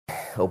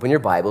open your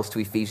Bibles to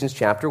Ephesians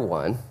chapter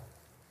 1.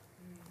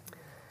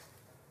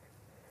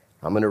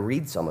 I'm going to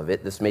read some of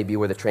it. This may be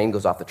where the train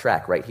goes off the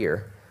track right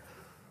here.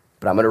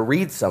 But I'm going to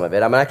read some of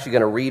it. I'm actually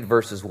going to read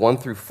verses 1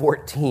 through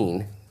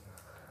 14.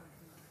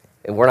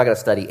 And we're not going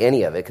to study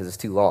any of it because it's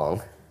too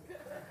long.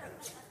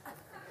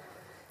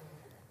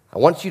 I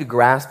want you to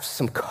grasp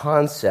some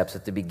concepts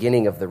at the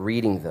beginning of the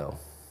reading, though.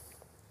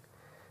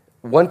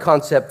 One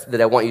concept that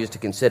I want you just to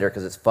consider,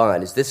 because it's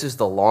fun, is this is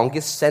the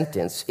longest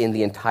sentence in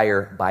the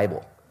entire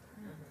Bible.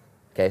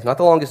 Okay, it's not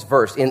the longest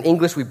verse. In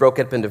English, we broke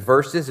it up into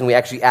verses, and we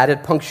actually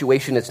added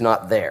punctuation that's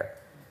not there.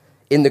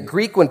 In the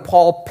Greek, when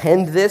Paul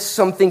penned this,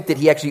 some think that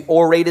he actually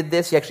orated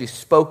this, he actually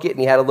spoke it, and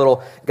he had a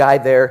little guy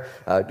there,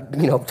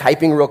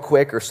 typing real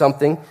quick or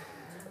something.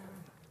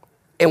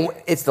 And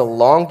it's the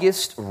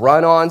longest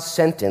run-on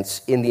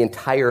sentence in the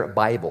entire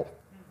Bible.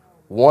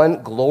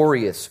 One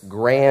glorious,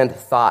 grand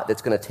thought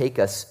that's going to take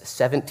us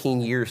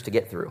 17 years to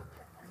get through.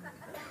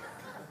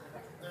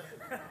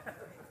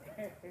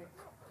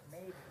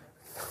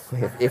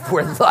 If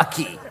we're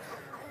lucky.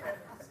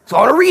 So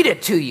I want to read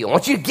it to you. I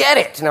want you to get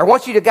it. And I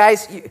want you to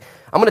guys,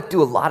 I'm going to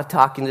do a lot of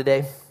talking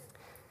today.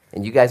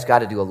 And you guys got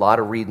to do a lot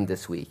of reading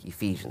this week.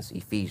 Ephesians.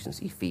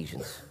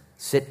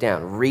 Sit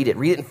down, read it.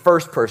 Read it in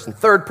first person,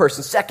 third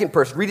person, second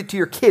person. Read it to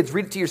your kids.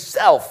 Read it to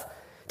yourself.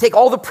 Take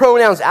all the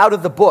pronouns out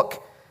of the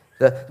book.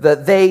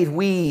 The they,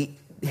 we,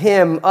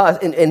 him, us,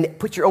 and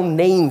put your own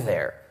name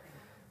there.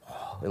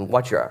 And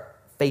watch your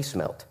face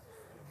melt.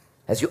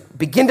 As you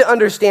begin to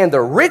understand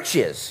the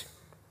riches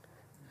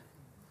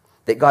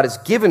that God has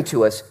given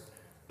to us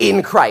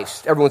in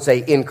Christ. Everyone say,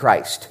 in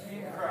Christ.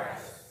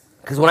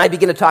 Because when I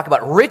begin to talk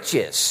about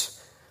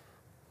riches,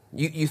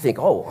 you think,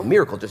 oh, a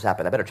miracle just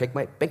happened. I better check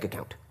my bank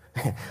account.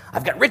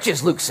 I've got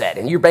riches, Luke said,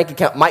 and your bank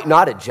account might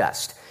not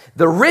adjust.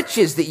 The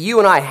riches that you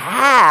and I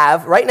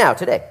have right now,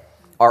 today,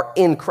 are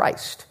in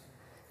Christ.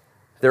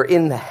 They're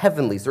in the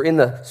heavenlies. They're in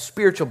the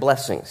spiritual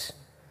blessings.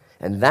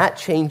 And that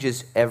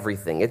changes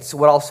everything. It's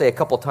what I'll say a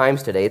couple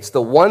times today. It's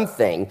the one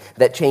thing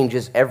that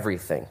changes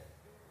everything.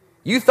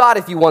 You thought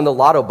if you won the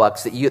lotto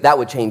bucks that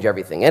would change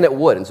everything, and it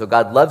would. And so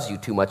God loves you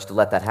too much to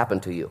let that happen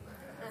to you.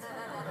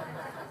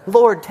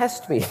 Lord,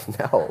 test me.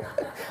 No,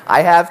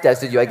 I have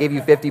tested you. I gave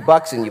you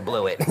 $50 and you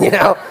blew it,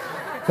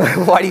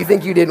 Why do you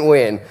think you didn't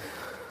win?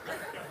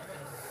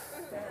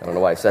 I don't know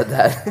why I said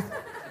that.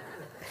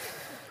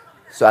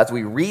 So as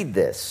we read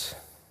this,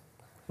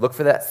 look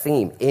for that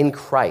theme, in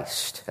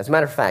Christ. As a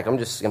matter of fact, I'm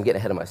getting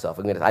ahead of myself.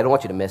 I don't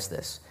want you to miss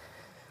this.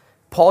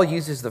 Paul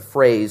uses the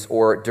phrase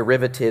or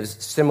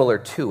derivatives similar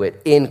to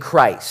it, in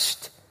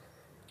Christ,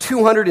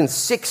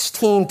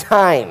 216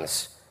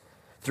 times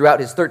throughout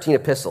his 13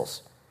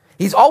 epistles.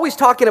 He's always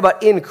talking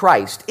about in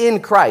Christ,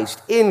 in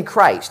Christ, in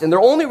Christ. And the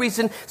only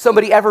reason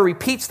somebody ever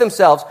repeats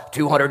themselves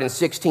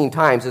 216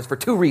 times is for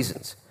two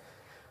reasons.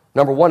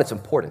 Number one, it's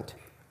important.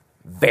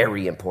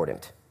 Very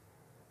important.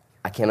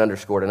 I can't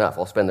underscore it enough.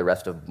 I'll spend the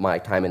rest of my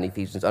time in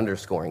Ephesians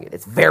underscoring it.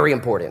 It's very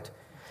important.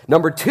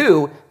 Number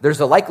two, there's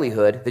a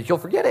likelihood that you'll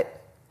forget it.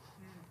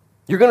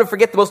 You're going to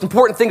forget the most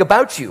important thing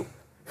about you.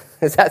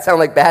 Does that sound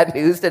like bad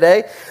news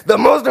today? The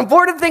most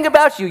important thing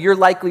about you, you're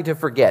likely to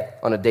forget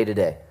on a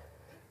day-to-day.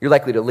 You're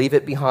likely to leave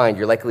it behind.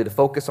 You're likely to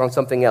focus on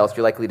something else.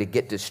 You're likely to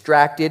get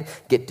distracted,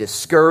 get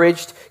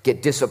discouraged,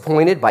 get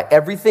disappointed by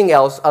everything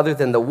else other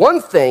than the one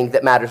thing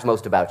that matters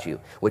most about you,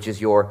 which is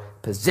your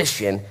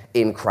position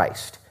in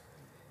Christ.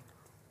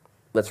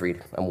 Let's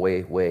read. I'm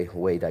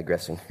way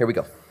digressing. Here we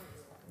go.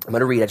 I'm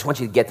going to read. I just want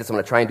you to get this. I'm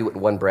going to try and do it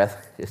in one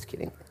breath. Just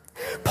kidding.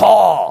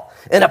 Paul,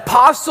 an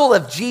apostle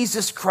of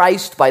Jesus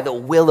Christ by the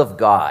will of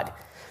God,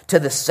 to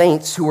the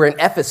saints who are in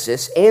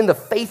Ephesus and the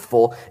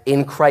faithful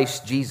in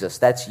Christ Jesus.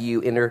 That's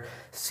you.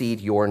 Intercede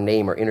your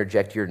name or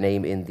interject your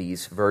name in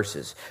these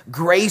verses.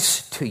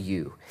 Grace to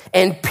you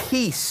and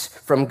peace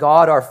from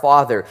God our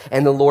Father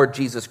and the Lord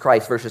Jesus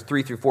Christ. Verses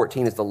 3 through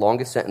 14 is the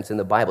longest sentence in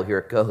the Bible. Here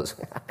it goes.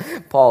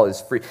 Paul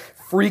is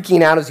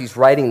freaking out as he's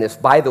writing this.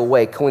 By the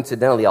way,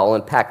 coincidentally, I'll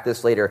unpack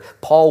this later.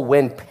 Paul,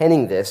 when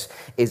penning this,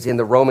 is in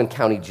the Roman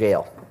county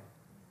jail.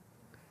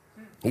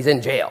 He's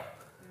in jail.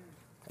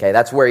 Okay,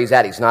 that's where he's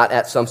at. He's not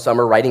at some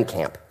summer writing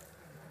camp.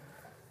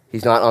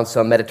 He's not on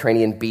some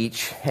Mediterranean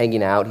beach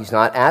hanging out. He's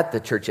not at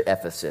the church at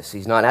Ephesus.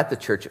 He's not at the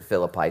church at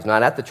Philippi. He's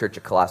not at the church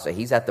at Colossae.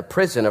 He's at the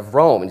prison of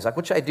Rome. And he's like,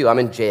 what should I do? I'm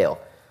in jail.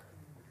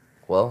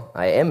 Well,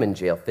 I am in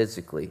jail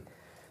physically,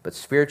 but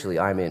spiritually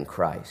I'm in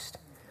Christ.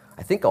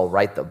 I think I'll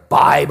write the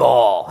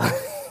Bible.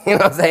 You know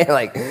what I'm saying?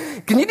 Like,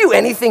 can you do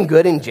anything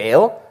good in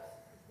jail?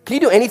 Can you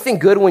do anything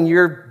good when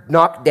you're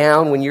knocked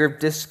down, when you're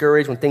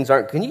discouraged, when things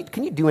aren't? Can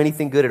you do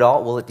anything good at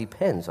all? Well, it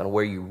depends on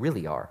where you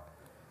really are.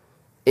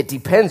 It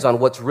depends on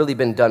what's really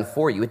been done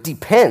for you. It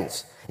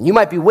depends. And you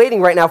might be waiting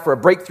right now for a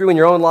breakthrough in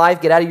your own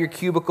life. Get out of your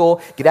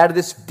cubicle. Get out of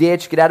this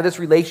ditch. Get out of this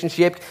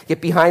relationship.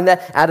 Get behind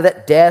that, out of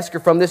that desk or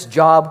from this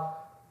job.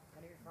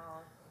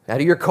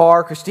 Out of your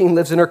car. Christine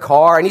lives in her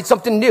car. I need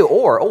something new.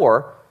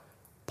 Or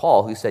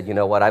Paul, who said, you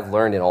know what? I've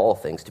learned in all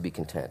things to be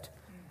content.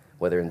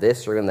 Whether in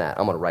this or in that,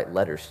 I'm going to write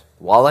letters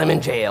while I'm in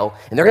jail,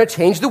 and they're going to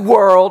change the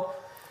world.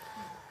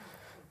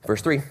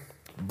 Verse 3,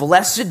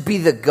 Blessed be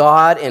the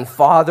God and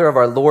Father of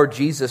our Lord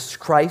Jesus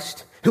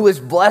Christ, who has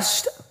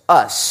blessed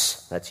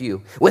us, that's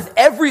you, with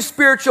every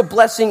spiritual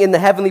blessing in the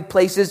heavenly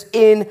places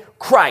in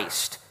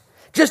Christ,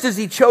 just as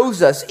he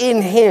chose us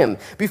in him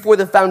before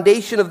the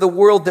foundation of the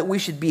world, that we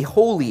should be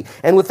holy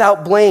and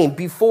without blame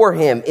before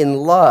him in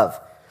love,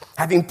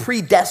 having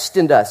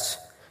predestined us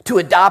to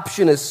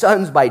adoption as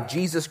sons by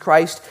Jesus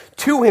Christ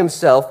to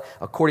himself,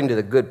 according to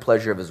the good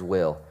pleasure of his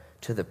will,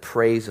 to the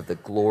praise of the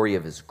glory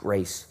of his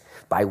grace,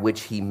 by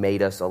which he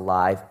made us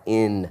alive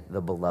in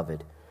the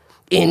beloved.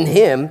 In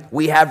him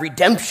we have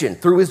redemption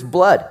through his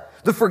blood,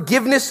 the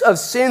forgiveness of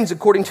sins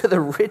according to the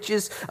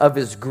riches of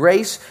his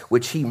grace,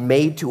 which he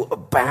made to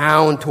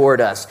abound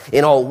toward us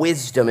in all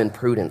wisdom and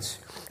prudence,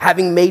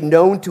 having made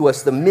known to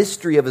us the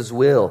mystery of his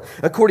will,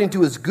 according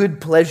to his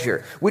good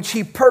pleasure, which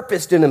he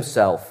purposed in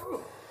himself,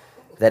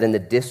 that in the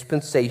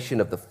dispensation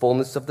of the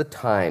fullness of the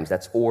times,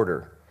 that's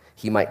order,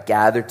 he might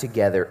gather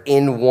together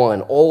in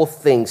one all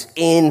things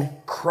in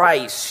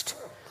Christ,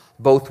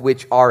 both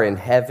which are in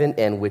heaven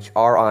and which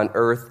are on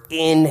earth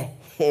in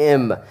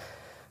him.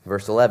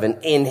 Verse 11,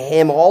 in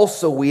him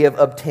also we have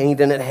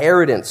obtained an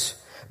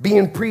inheritance,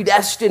 being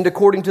predestined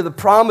according to the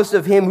promise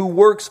of him who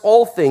works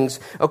all things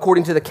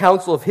according to the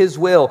counsel of his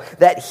will,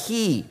 that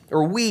he,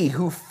 or we,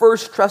 who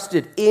first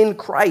trusted in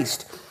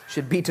Christ,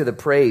 should be to the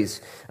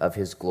praise of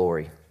his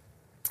glory.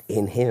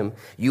 In him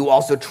you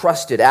also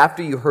trusted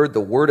after you heard the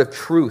word of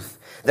truth,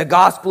 the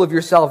gospel of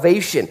your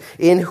salvation,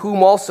 in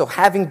whom also,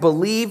 having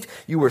believed,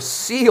 you were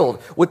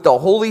sealed with the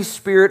Holy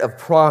Spirit of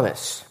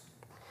promise.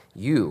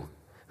 You,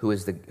 who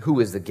is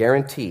the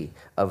guarantee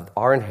of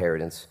our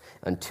inheritance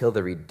until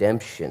the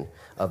redemption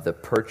of the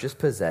purchased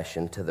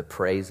possession, to the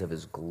praise of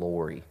his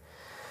glory.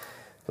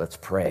 Let's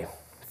pray.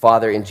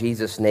 Father, in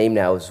Jesus' name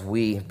now, as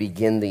we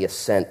begin the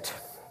ascent,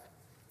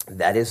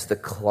 that is the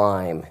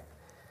climb,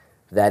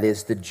 that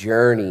is the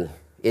journey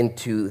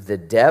into the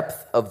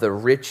depth of the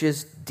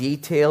riches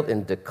detailed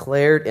and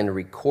declared and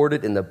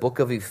recorded in the book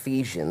of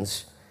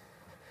Ephesians.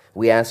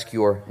 We ask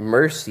your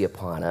mercy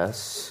upon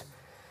us.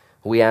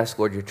 We ask,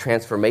 Lord, your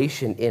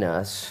transformation in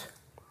us.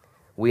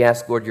 We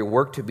ask, Lord, your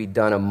work to be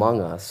done among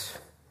us.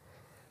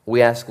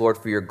 We ask, Lord,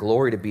 for your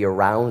glory to be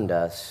around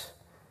us,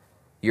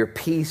 your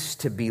peace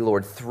to be,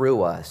 Lord,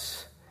 through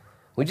us.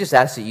 We just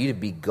ask that you to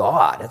be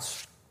God.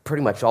 That's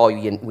pretty much all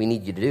we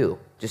need you to do.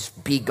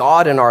 Just be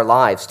God in our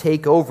lives.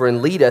 Take over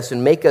and lead us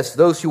and make us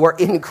those who are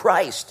in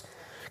Christ,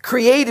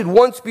 created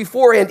once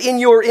beforehand in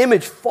your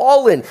image,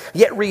 fallen,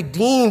 yet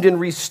redeemed and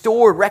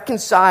restored,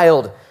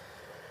 reconciled,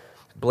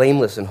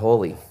 blameless and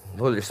holy.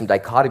 Lord, there's some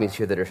dichotomies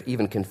here that are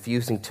even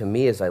confusing to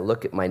me as I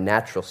look at my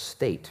natural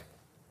state.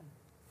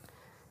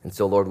 And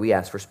so, Lord, we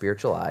ask for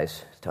spiritual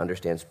eyes to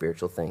understand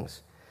spiritual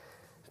things.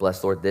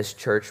 Bless, Lord, this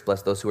church.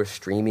 Bless those who are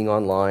streaming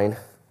online.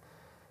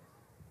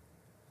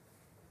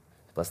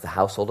 Bless the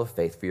household of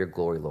faith for your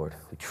glory, Lord.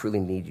 We truly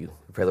need you.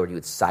 We pray, Lord, you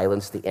would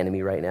silence the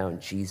enemy right now in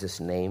Jesus'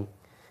 name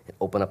and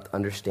open up the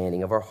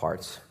understanding of our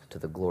hearts to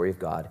the glory of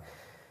God.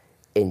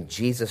 In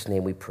Jesus'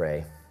 name we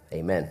pray.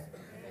 Amen.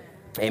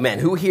 Amen.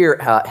 Who here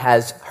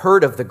has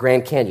heard of the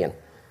Grand Canyon?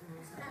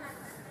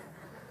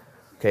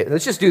 Okay,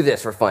 let's just do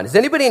this for fun. Has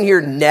anybody in here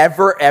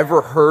never,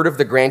 ever heard of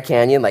the Grand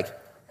Canyon? Like,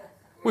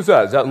 what's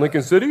that? Is that in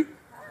Lincoln City?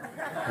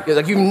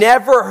 Like, you've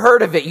never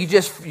heard of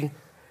it.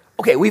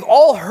 Okay, we've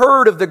all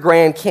heard of the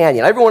Grand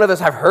Canyon. Every one of us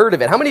have heard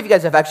of it. How many of you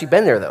guys have actually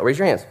been there, though? Raise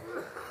your hands.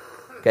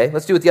 Okay,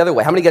 let's do it the other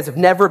way. How many of you guys have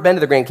never been to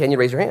the Grand Canyon?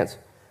 Raise your hands.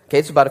 Okay,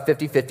 it's about a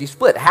 50-50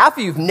 split. Half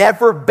of you have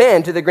never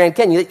been to the Grand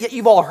Canyon, yet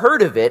you've all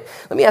heard of it.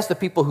 Let me ask the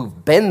people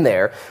who've been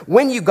there,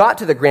 when you got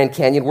to the Grand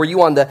Canyon, were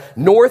you on the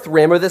north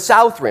rim or the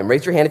south rim?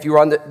 Raise your hand if you were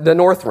on the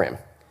north rim.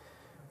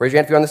 Raise your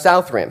hand if you're on the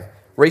south rim.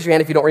 Raise your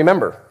hand if you don't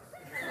remember.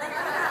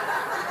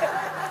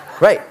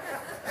 Right.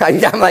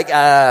 I'm like,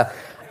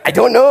 I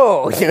don't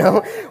know,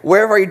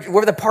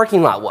 wherever the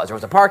parking lot was. There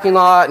was a parking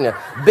lot and a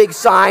big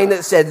sign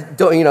that said,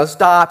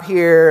 stop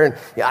here.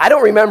 And I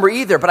don't remember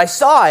either, but I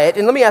saw it.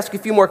 And let me ask you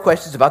a few more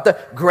questions about the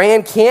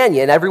Grand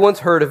Canyon. Everyone's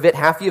heard of it.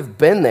 Half of you have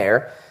been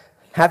there.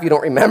 Half of you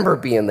don't remember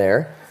being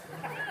there.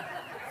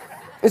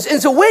 And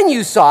so when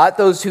you saw it,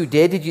 those who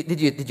did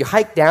you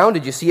hike down?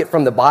 Did you see it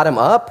from the bottom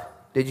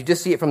up? Did you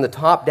just see it from the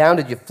top down?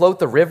 Did you float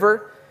the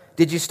river?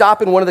 Did you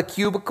stop in one of the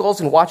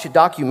cubicles and watch a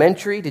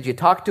documentary? Did you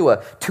talk to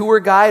a tour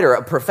guide or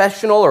a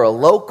professional or a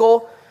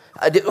local?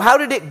 How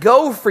did it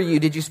go for you?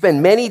 Did you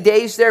spend many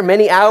days there,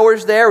 many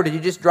hours there, or did you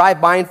just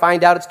drive by and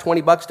find out it's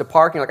 $20 to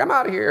park and you're like, I'm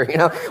out of here,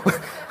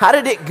 How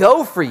did it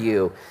go for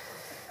you?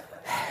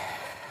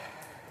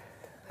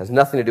 Has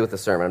nothing to do with the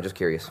sermon. I'm just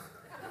curious.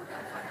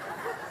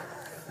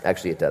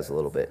 Actually, it does a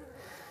little bit.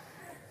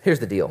 Here's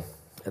the deal.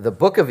 The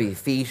book of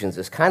Ephesians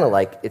is kind of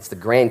like it's the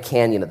Grand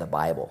Canyon of the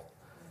Bible.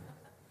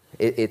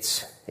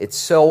 It's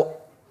so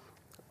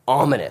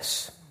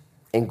ominous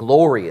and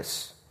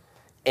glorious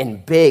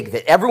and big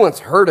that everyone's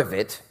heard of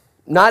it.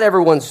 Not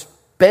everyone's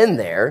been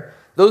there.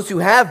 Those who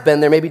have been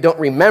there maybe don't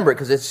remember it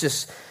because it's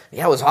just,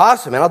 yeah, it was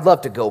awesome, and I'd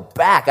love to go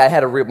back. I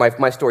had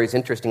my story is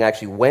interesting. I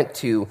actually went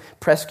to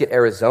Prescott,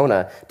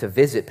 Arizona to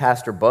visit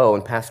Pastor Bo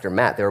and Pastor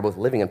Matt. They were both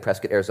living in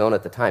Prescott, Arizona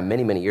at the time,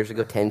 many, many years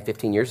ago, 10,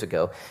 15 years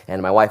ago.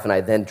 And my wife and I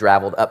then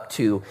traveled up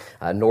to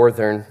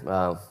northern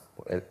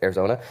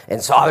Arizona and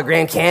saw the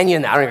Grand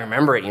Canyon. I don't even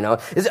remember it,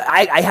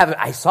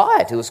 I saw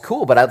it. It was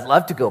cool, but I'd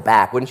love to go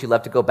back. Wouldn't you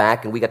love to go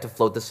back? And we got to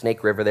float the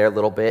Snake River there a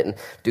little bit and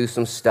do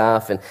some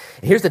stuff. And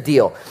here's the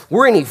deal.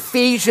 We're in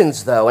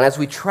Ephesians, though, and as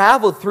we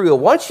traveled through, I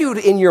want you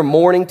to, in your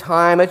morning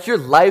time, at your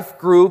life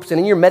groups, and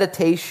in your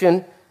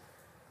meditation,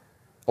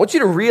 I want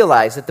you to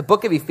realize that the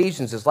book of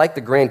Ephesians is like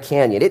the Grand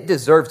Canyon. It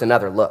deserves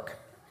another look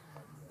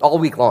all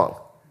week long,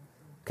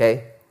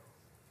 okay?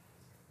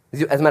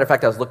 As a matter of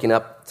fact, I was looking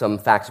up some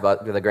facts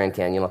about the Grand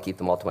Canyon. I'll keep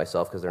them all to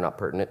myself because they're not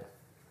pertinent.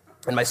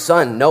 And my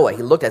son, Noah,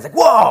 he looked at it, he's like,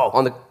 whoa,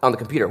 on the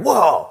computer.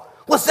 Whoa,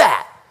 what's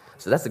that?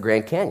 So that's the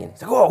Grand Canyon.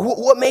 He's like, whoa,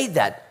 what made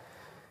that?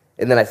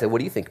 And then I said, what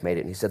do you think made it?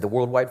 And he said, the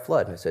worldwide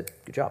flood. And I said,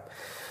 good job.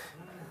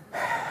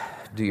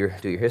 Do your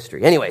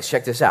history. Anyways,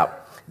 check this out.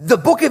 The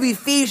book of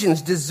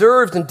Ephesians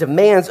deserves and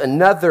demands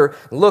another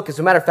look. As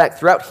a matter of fact,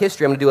 throughout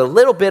history, I'm going to do a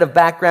little bit of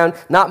background,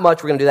 not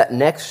much. We're going to do that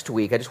next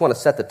week. I just want to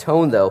set the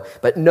tone, though.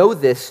 But know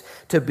this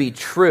to be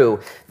true.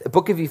 The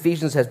book of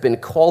Ephesians has been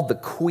called the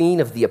queen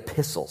of the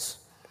epistles,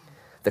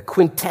 the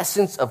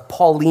quintessence of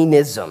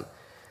Paulinism.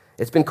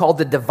 It's been called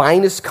the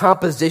divinest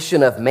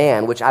composition of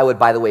man, which I would,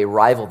 by the way,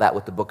 rival that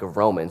with the book of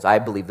Romans. I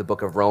believe the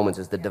book of Romans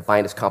is the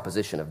divinest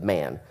composition of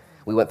man.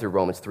 We went through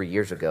Romans 3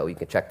 years ago. You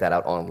can check that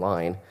out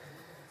online.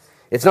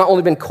 It's not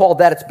only been called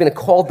that, it's been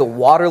called the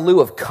Waterloo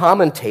of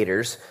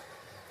commentators.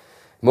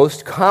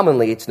 Most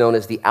commonly, it's known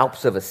as the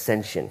Alps of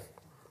Ascension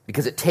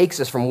because it takes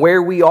us from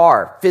where we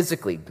are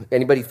physically.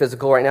 Anybody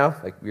physical right now?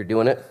 Like you're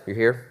doing it? You're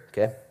here?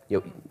 Okay.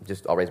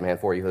 I'll raise my hand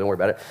for you. Don't worry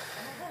about it.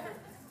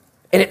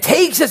 And it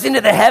takes us into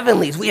the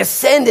heavenlies. We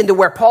ascend into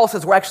where Paul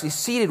says we're actually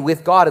seated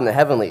with God in the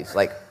heavenlies.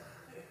 Like,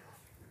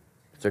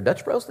 is there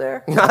Dutch Bros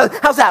there?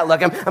 How's that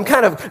look? I'm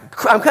kind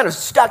of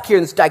stuck here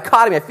in this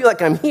dichotomy. I feel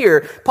like I'm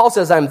here. Paul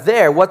says I'm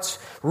there. What's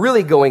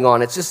really going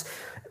on? It's just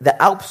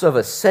the Alps of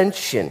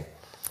Ascension.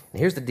 And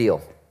here's the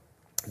deal.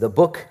 The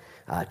book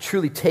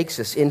truly takes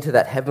us into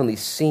that heavenly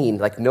scene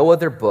like no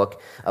other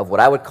book of what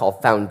I would call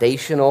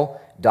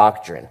foundational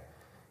doctrine.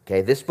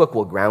 Okay, this book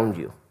will ground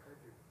you.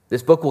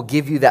 This book will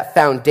give you that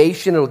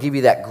foundation. It'll give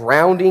you that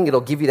grounding.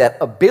 It'll give you that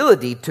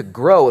ability to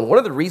grow. And one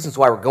of the reasons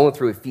why we're going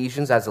through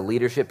Ephesians as a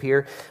leadership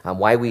here,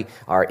 why we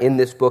are in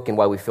this book and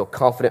why we feel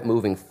confident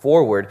moving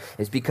forward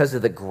is because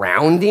of the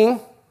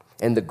grounding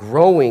and the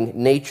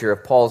growing nature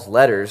of Paul's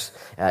letters.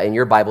 In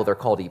your Bible, they're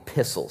called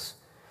epistles.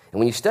 And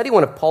when you study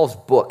one of Paul's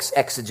books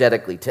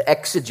exegetically, to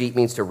exegete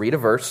means to read a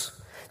verse,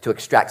 to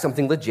extract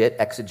something legit,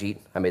 exegete,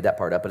 I made that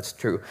part up, but it's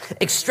true.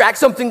 Extract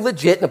something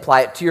legit and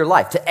apply it to your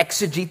life. To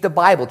exegete the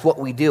Bible, it's what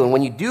we do. And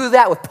when you do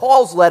that with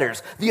Paul's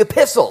letters, the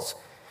epistles,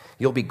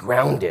 you'll be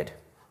grounded,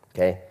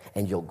 okay,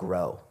 and you'll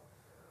grow.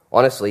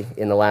 Honestly,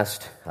 in the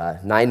last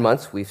 9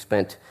 months, we've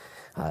spent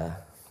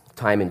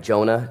time in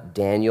Jonah,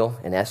 Daniel,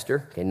 and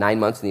Esther. Okay, 9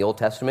 months in the Old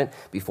Testament.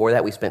 Before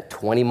that, we spent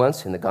 20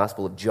 months in the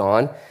Gospel of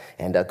John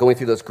and going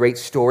through those great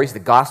stories, the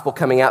gospel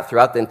coming out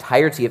throughout the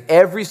entirety of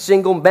every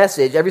single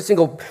message, every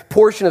single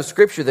portion of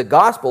Scripture, the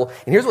gospel.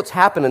 And here's what's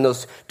happened in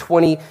those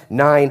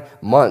 29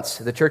 months.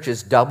 The church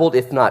has doubled,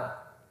 if not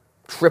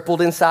tripled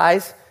in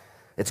size.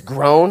 It's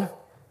grown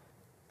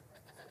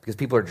because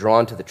people are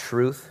drawn to the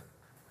truth.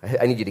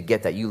 I need you to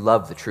get that. You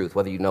love the truth,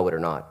 whether you know it or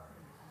not.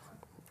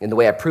 And the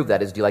way I prove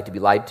that is, do you like to be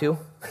lied to?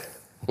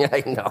 Yeah,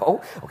 I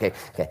know. Okay.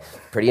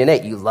 Pretty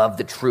innate. You love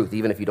the truth.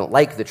 Even if you don't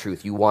like the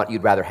truth,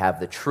 you'd rather have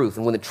the truth.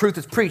 And when the truth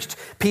is preached,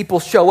 people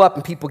show up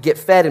and people get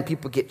fed and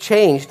people get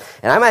changed.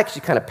 And I'm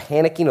actually kind of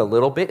panicking a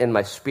little bit in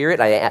my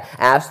spirit. I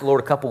asked the Lord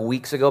a couple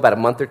weeks ago, about a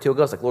month or two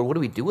ago, I was like, Lord, what do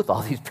we do with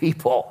all these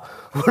people?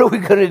 What are we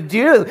going to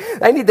do?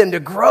 I need them to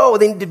grow.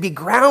 They need to be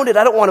grounded.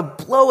 I don't want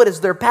to blow it as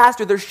their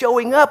pastor. They're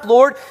showing up,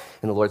 Lord.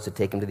 And the Lord said,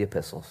 take them to the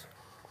epistles.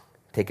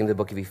 Take them to the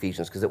book of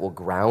Ephesians because it will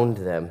ground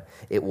them.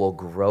 It will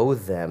grow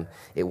them.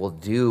 It will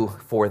do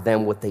for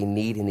them what they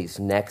need in these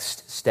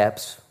next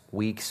steps,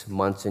 weeks,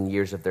 months, and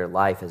years of their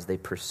life as they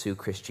pursue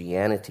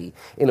Christianity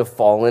in a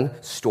fallen,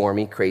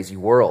 stormy, crazy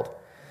world.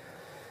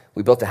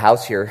 We built a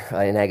house here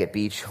in Agate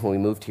Beach when we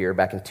moved here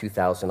back in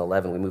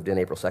 2011. We moved in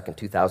April 2nd,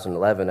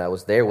 2011. I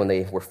was there when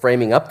they were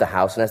framing up the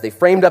house. And as they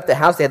framed up the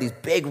house, they had these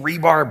big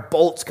rebar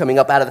bolts coming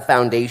up out of the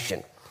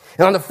foundation.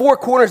 And on the four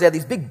corners, they had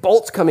these big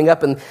bolts coming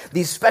up and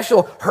these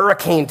special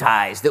hurricane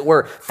ties that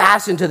were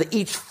fastened to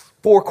each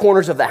four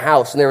corners of the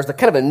house. And there was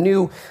kind of a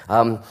new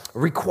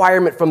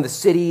requirement from the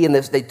city, and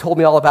they told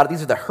me all about it.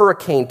 These are the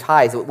hurricane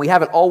ties that we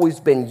haven't always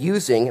been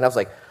using. And I was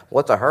like,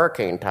 what's a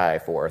hurricane tie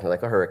for? And they're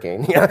like, a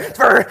hurricane. Yeah,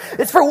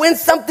 it's for when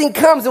something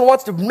comes and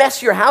wants to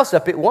mess your house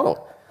up, it won't.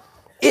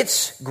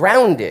 It's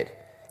grounded.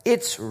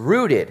 It's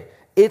rooted.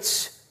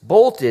 It's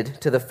bolted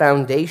to the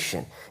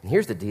foundation. And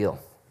here's the deal.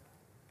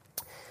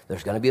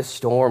 There's going to be a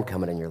storm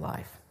coming in your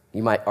life.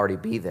 You might already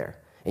be there.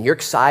 and you're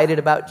excited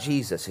about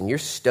Jesus, and you're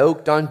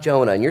stoked on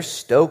Jonah, and you're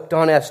stoked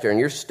on Esther, and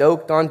you're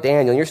stoked on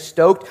Daniel, and you're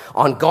stoked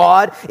on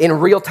God in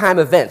real-time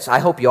events. I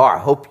hope you are. I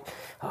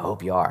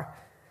hope you are.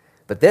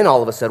 But then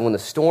all of a sudden, when the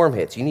storm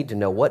hits, you need to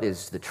know what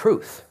is the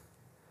truth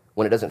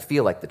when it doesn't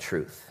feel like the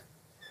truth.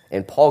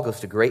 And Paul goes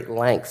to great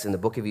lengths in the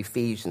book of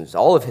Ephesians,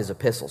 all of his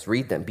epistles.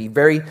 Read them. Be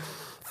very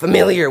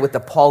familiar with the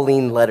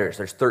Pauline letters.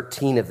 There's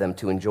 13 of them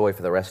to enjoy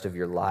for the rest of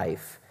your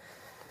life.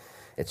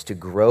 It's to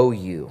grow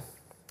you,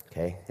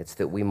 okay? It's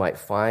that we might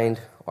find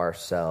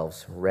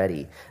ourselves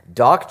ready.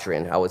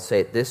 Doctrine, I would say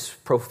it this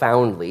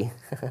profoundly.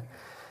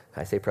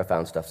 I say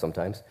profound stuff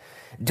sometimes.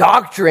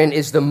 Doctrine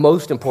is the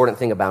most important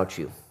thing about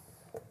you.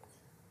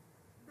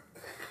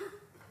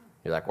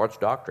 You're like, what's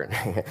doctrine?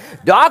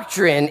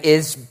 Doctrine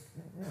is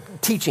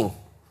teaching.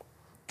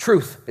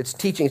 Truth. It's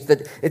teaching.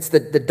 It's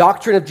the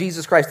doctrine of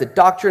Jesus Christ, the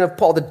doctrine of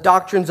Paul, the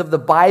doctrines of the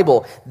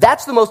Bible.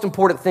 That's the most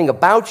important thing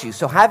about you.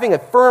 So having a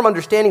firm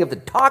understanding of the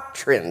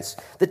doctrines,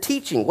 the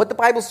teaching, what the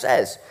Bible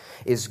says,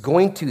 is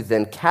going to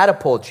then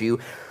catapult you,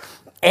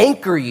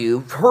 anchor you,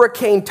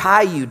 hurricane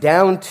tie you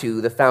down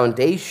to the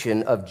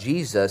foundation of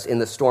Jesus in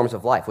the storms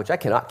of life, which I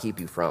cannot keep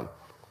you from.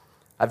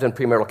 I've done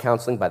premarital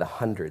counseling by the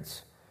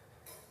hundreds.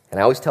 And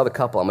I always tell the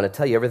couple, I'm going to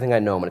tell you everything I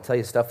know. I'm going to tell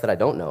you stuff that I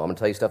don't know. I'm going to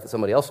tell you stuff that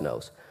somebody else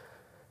knows.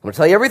 I'm going to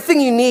tell you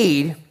everything you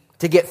need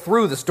to get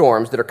through the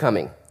storms that are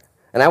coming.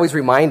 And I always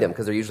remind them,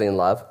 because they're usually in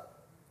love,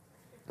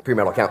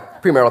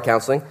 premarital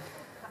counseling.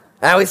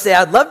 And I always say,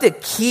 I'd love to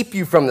keep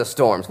you from the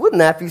storms. Wouldn't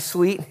that be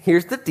sweet?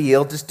 Here's the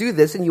deal. Just do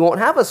this and you won't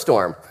have a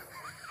storm.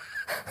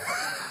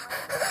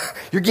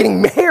 You're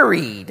getting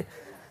married.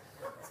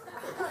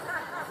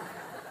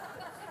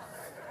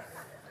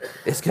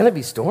 It's going to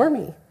be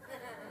stormy.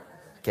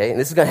 Okay, and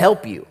this is going to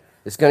help you.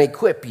 This is going to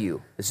equip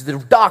you. This is the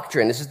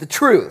doctrine. This is the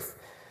truth.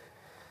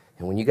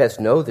 And when you guys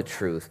know the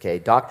truth, okay,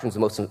 doctrine is the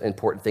most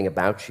important thing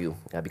about you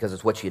because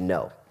it's what you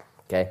know,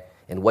 okay?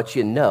 And what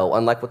you know,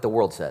 unlike what the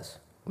world says.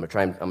 I'm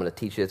going to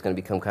teach you. It's going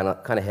to become kind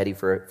of heady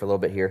for a little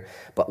bit here.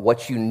 But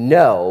what you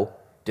know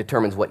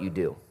determines what you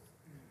do,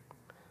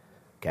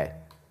 okay?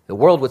 The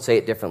world would say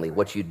it differently.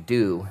 What you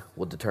do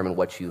will determine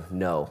what you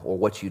know, or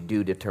what you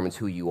do determines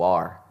who you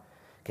are,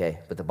 okay?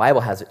 But the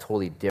Bible has it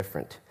totally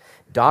different.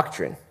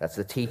 Doctrine, that's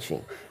the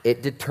teaching.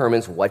 It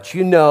determines what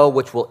you know,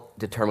 which will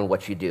determine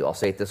what you do. I'll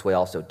say it this way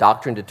also.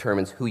 Doctrine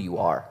determines who you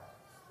are.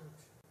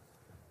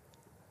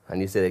 I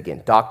need to say that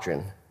again.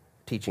 Doctrine,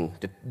 teaching,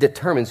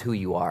 determines who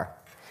you are.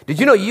 Did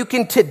you know you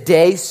can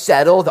today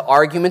settle the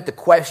argument, the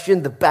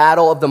question, the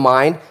battle of the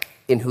mind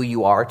in who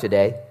you are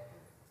today?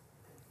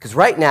 Because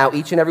right now,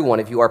 each and every one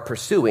of you are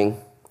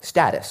pursuing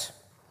status,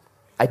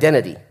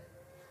 identity,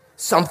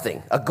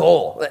 something, a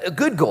goal,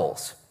 good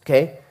goals,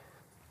 okay?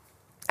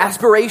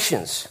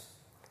 Aspirations.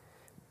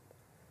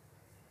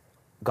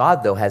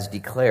 God, though, has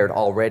declared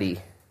already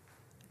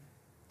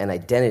an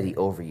identity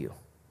over you,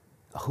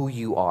 who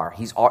you are.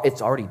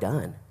 It's already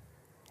done.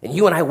 And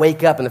you and I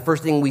wake up, and the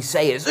first thing we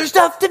say is, there's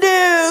stuff to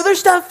do, there's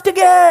stuff to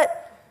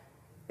get.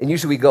 And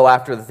usually we go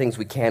after the things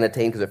we can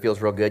attain because it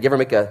feels real good. You ever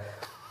make a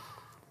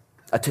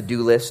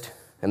to-do list,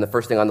 and the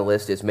first thing on the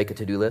list is make a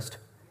to-do list?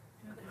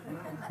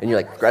 And you're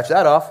like, scratch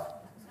that off.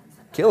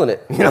 Killing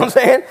it. You know what I'm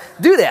saying?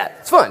 Do that.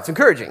 It's fun. It's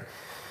encouraging.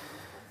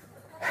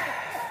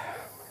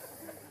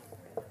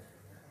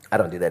 I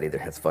don't do that either.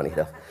 That's funny,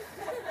 though.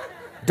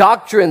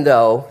 Doctrine,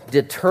 though,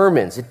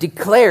 determines, it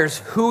declares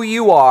who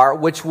you are,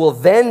 which will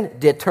then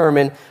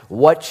determine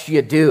what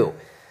you do.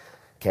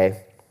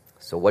 Okay?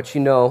 So what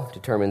you know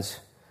determines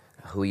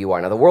who you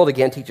are. Now, the world,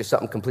 again, teaches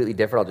something completely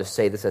different. I'll just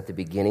say this at the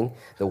beginning.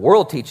 The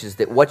world teaches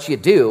that what you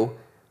do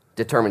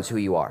determines who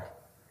you are.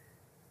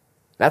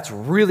 That's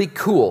really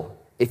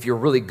cool if you're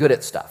really good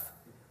at stuff.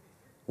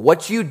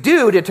 What you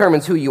do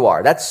determines who you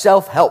are. That's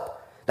self-help.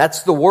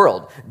 That's the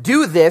world.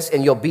 Do this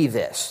and you'll be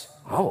this.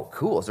 Oh,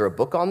 cool. Is there a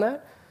book on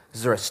that?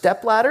 Is there a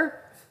step ladder?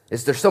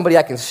 Is there somebody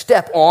I can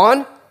step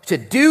on to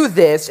do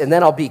this and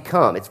then I'll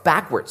become? It's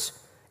backwards.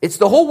 It's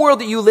the whole world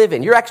that you live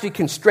in. You're actually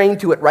constrained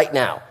to it right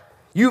now.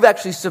 You've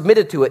actually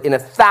submitted to it in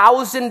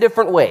 1,000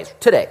 different ways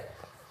today.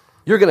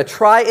 You're going to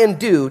try and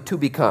do to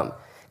become.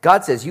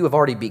 God says you have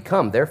already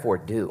become, therefore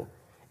do.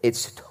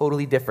 It's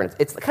totally different.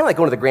 It's kind of like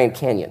going to the Grand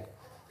Canyon.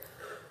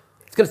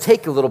 It's going to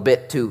take a little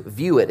bit to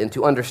view it and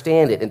to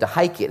understand it and to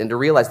hike it and to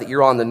realize that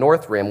you're on the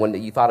north rim when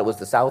you thought it was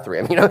the south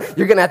rim. You know,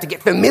 you're going to have to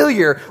get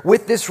familiar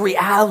with this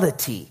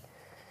reality.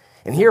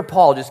 And here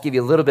Paul, just give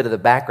you a little bit of the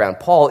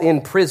background. Paul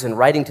in prison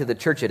writing to the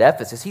church at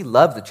Ephesus. He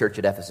loved the church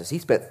at Ephesus. He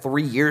spent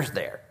 3 years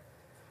there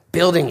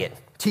building it,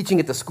 teaching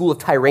at the school of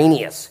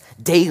Tyrannus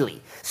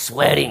daily,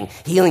 sweating,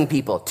 healing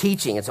people,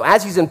 teaching. And so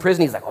as he's in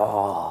prison, he's like,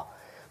 oh,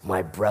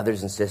 my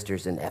brothers and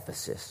sisters in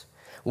Ephesus.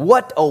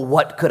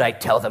 What could I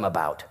tell them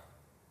about?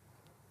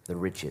 The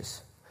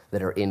riches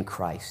that are in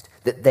Christ,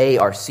 that they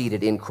are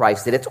seated in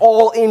Christ, that it's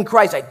all in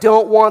Christ. I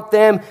don't want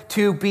them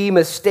to be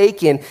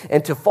mistaken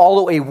and to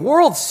follow a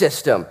world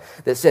system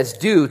that says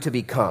do to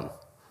become.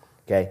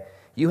 Okay?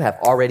 You have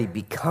already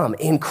become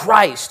in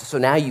Christ, so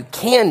now you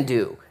can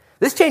do.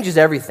 This changes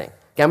everything.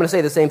 Okay, I'm going to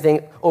say the same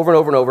thing over and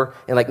over and over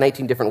in like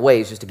 19 different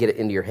ways just to get it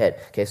into your head.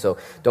 Okay, so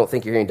don't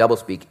think you're hearing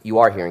doublespeak. You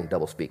are hearing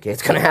doublespeak. Okay,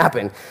 it's going to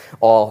happen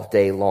all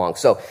day long.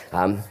 So,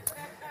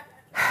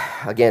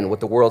 again, what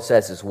the world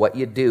says is what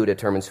you do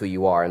determines who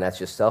you are, and that's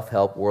just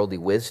self-help, worldly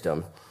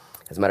wisdom.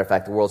 As a matter of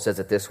fact, the world says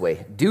it this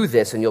way: do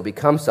this and you'll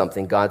become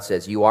something. God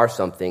says you are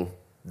something,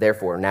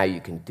 therefore now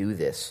you can do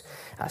this.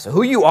 So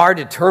who you are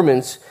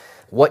determines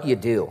what you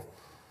do.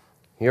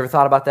 You ever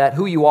thought about that?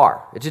 Who you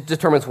are. It just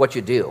determines what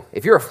you do.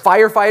 If you're a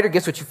firefighter,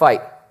 guess what you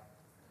fight?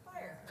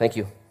 Fire. Thank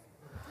you.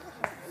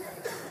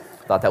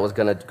 Thought that was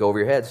going to go over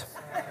your heads.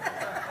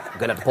 I'm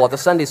going to have to pull out the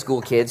Sunday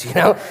school kids, you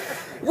know.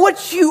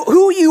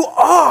 Who you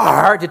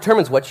are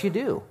determines what you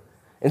do.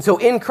 And so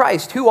in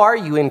Christ, who are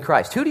you in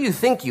Christ? Who do you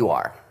think you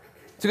are?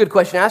 It's a good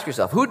question to ask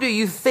yourself. Who do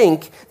you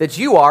think that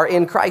you are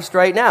in Christ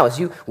right now? As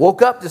you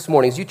woke up this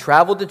morning, as you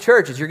traveled to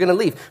church, as you're going to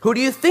leave, who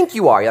do you think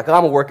you are? You're like,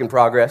 I'm a work in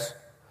progress.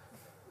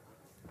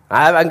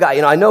 I'm glad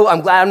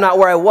I'm not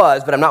where I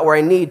was, but I'm not where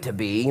I need to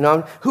be. You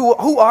know,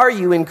 who are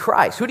you in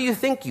Christ? Who do you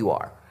think you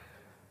are?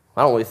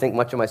 I don't really think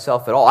much of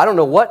myself at all. I don't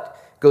know what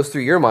goes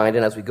through your mind,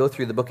 and as we go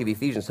through the book of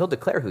Ephesians, he'll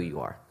declare who you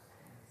are.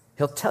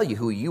 He'll tell you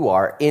who you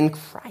are in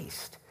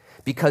Christ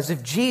because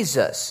of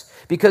Jesus,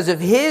 because of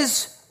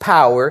his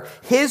power,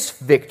 his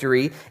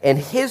victory, and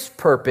his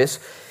purpose.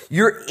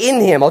 You're in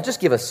him. I'll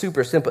just give a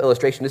super simple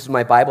illustration. This is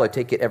my Bible. I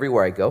take it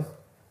everywhere I go.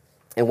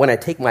 And when I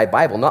take my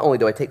Bible, not only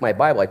do I take my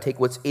Bible, I take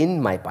what's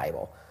in my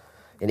Bible.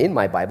 And in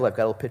my Bible, I've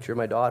got a little picture of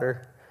my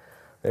daughter.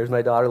 There's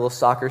my daughter, a little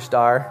soccer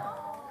star.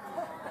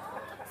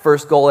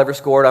 First goal ever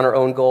scored on her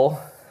own goal.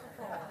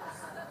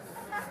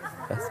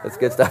 That's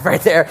good stuff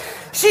right there.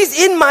 She's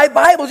in my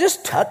Bible,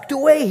 just tucked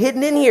away,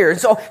 hidden in here. And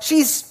so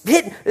she's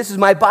hidden. This is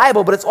my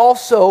Bible, but it's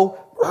also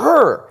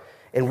her.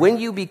 And when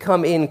you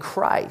become in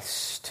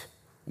Christ,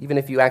 even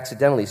if you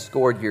accidentally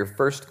scored your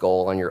first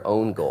goal on your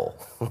own goal,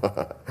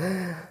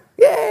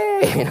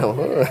 yay! You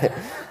know,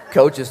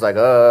 coach is like,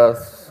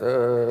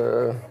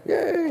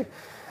 yay!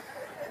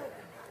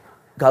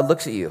 God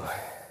looks at you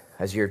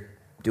as you're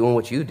doing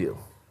what you do,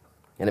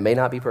 and it may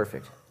not be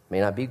perfect, may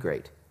not be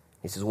great.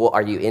 He says, well,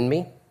 are you in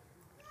me?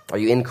 Are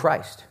you in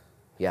Christ?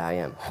 Yeah, I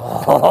am.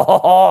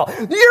 Oh,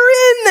 you're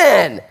in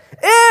then!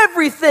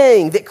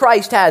 Everything that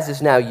Christ has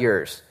is now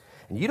yours.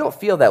 And you don't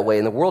feel that way,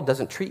 and the world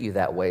doesn't treat you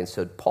that way. And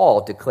so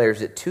Paul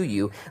declares it to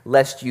you,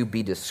 lest you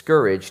be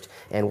discouraged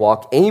and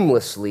walk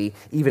aimlessly,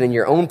 even in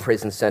your own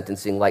prison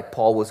sentencing, like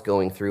Paul was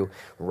going through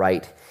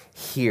right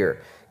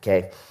here.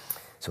 Okay?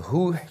 So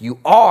who you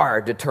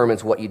are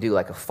determines what you do,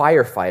 like a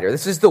firefighter.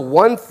 This is the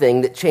one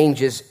thing that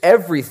changes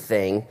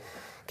everything,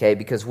 okay,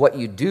 because what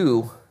you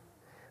do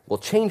will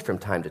change from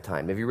time to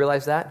time. Have you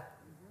realized that?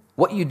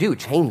 What you do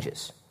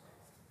changes.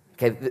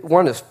 Okay, we're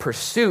on this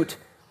pursuit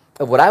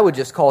of what I would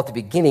just call at the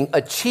beginning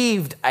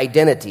achieved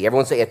identity.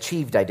 Everyone say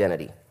achieved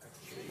identity.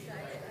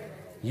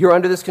 You're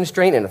under this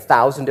constraint in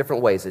 1,000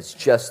 different ways. It's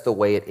just the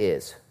way it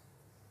is.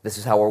 This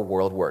is how our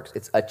world works.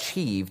 It's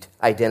achieved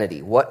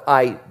identity. What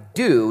I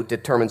do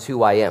determines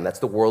who I am. That's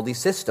the worldly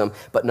system,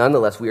 but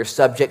nonetheless, we are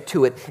subject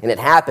to it, and it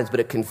happens,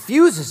 but it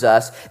confuses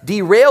us,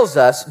 derails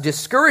us,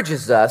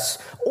 discourages us,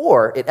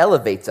 or it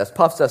elevates us,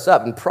 puffs us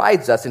up, and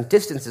prides us, and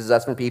distances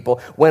us from people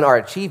when our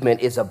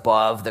achievement is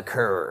above the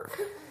curve.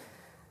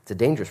 It's a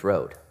dangerous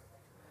road.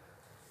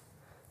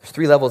 There's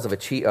three levels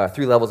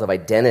of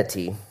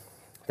identity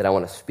that I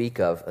want to speak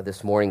of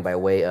this morning by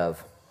way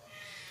of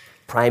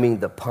priming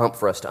the pump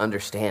for us to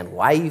understand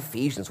why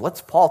Ephesians.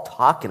 What's Paul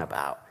talking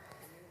about?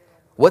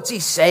 What's he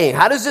saying?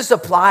 How does this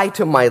apply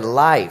to my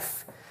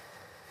life?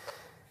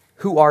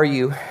 Who are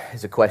you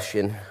is a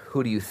question.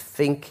 Who do you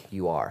think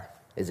you are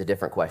is a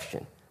different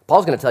question.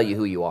 Paul's going to tell you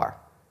who you are.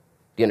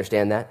 Do you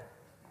understand that?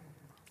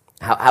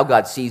 How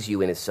God sees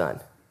you in his Son.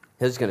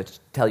 He's going to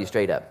tell you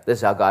straight up. This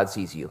is how God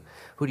sees you.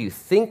 Who do you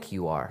think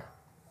you are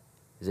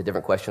is a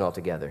different question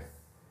altogether.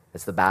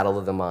 It's the battle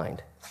of the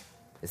mind.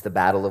 It's the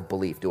battle of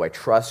belief. Do I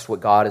trust what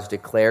God has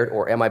declared,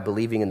 or am I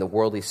believing in the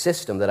worldly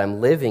system that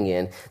I'm living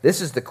in? This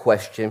is the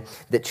question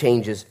that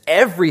changes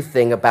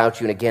everything about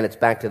you. And again, it's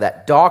back to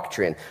that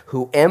doctrine.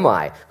 Who am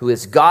I? Who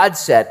has God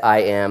said I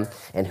am?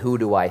 And who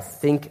do I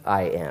think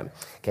I am?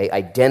 Okay,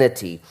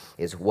 identity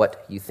is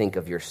what you think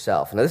of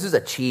yourself. Now, this is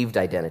achieved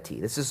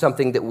identity. This is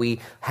something that we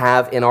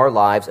have in our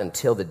lives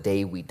until the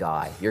day we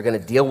die. You're going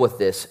to deal with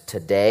this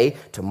today,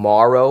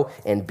 tomorrow,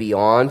 and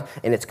beyond,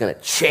 and it's going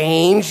to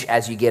change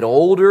as you get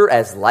older,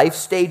 as life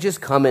stages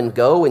come and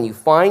go, and you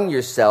find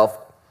yourself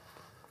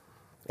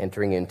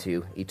entering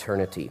into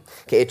eternity.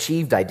 Okay,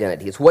 achieved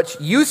identity. It's what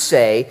you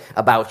say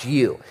about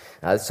you.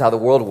 This is how the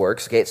world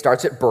works. Okay, it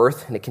starts at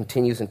birth, and it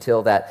continues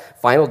until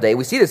that final day.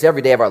 We see this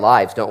every day of our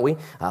lives, don't we?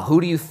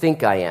 Who do you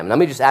think I am? Let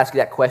me just ask you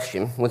that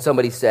question. When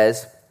somebody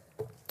says,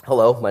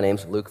 hello, my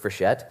name's Luke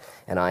Frechette,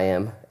 and I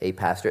am a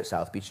pastor at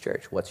South Beach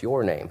Church. What's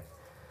your name?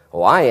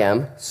 Oh, I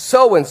am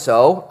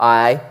so-and-so.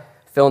 I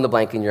fill in the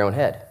blank in your own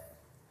head.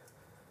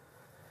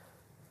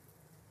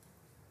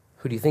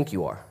 Who do you think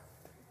you are?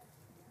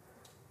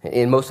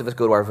 And most of us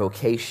go to our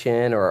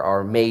vocation or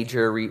our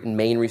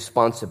main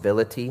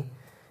responsibility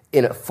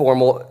in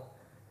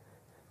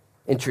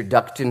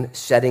introduction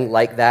setting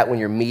like that when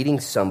you're meeting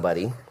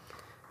somebody.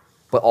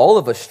 But all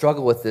of us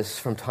struggle with this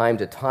from time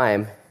to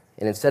time.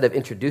 And instead of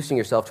introducing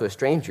yourself to a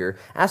stranger,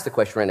 ask the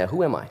question right now,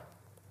 who am I?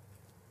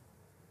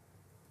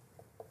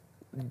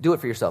 Do it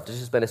for yourself.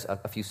 Just spend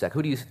a few seconds.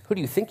 Who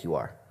do you think you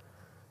are?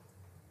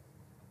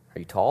 Are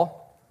you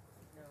tall?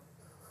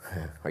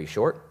 No. Are you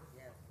short?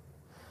 Yeah.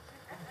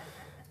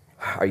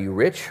 Are you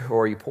rich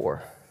or are you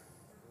poor?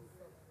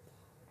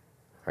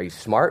 Are you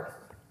smart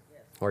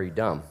or are you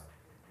dumb?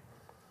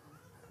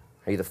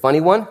 Are you the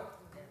funny one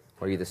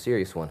or are you the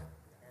serious one?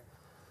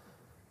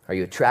 Are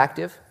you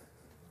attractive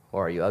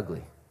or are you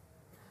ugly?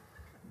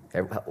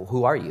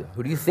 Who are you?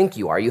 Who do you think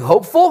you are? Are you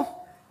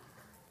hopeful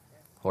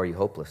or are you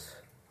hopeless?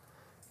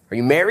 Are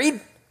you married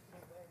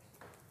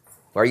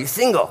or are you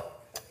single?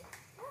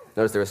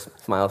 Notice there were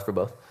smiles for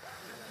both.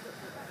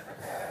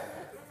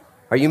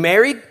 Are you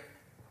married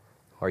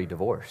or are you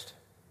divorced?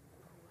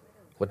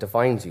 What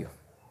defines you?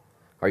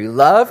 Are you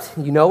loved?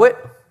 You know it?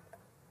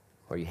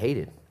 Or are you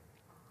hated?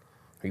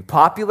 Are you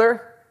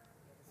popular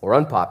or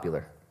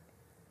unpopular?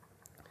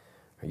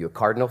 Are you a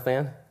Cardinal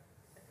fan?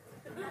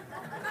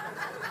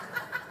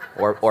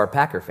 Or a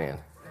Packer fan?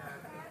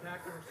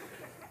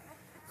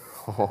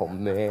 Oh,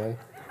 man.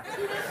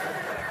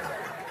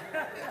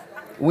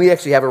 We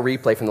actually have a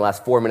replay from the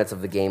last 4 minutes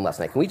of the game last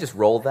night. Can we just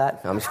roll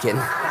that? No, I'm just kidding.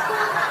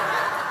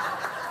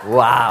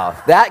 Wow.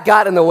 That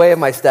got in the way of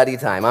my study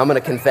time. I'm going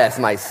to confess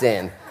my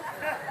sin.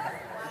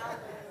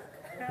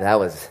 That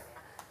was,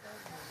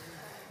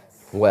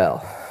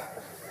 well.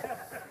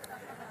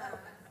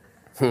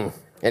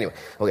 Anyway,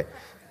 okay.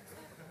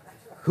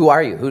 Who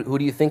are you? Who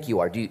do you think you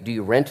are? Do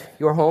you rent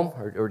your home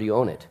or do you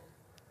own it?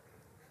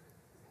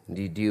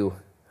 Do you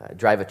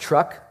drive a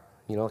truck,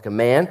 like a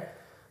man?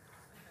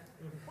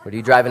 Or do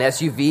you drive an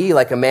SUV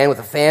like a man with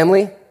a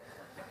family?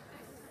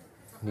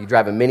 Do you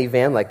drive a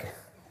minivan like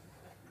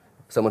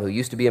someone who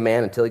used to be a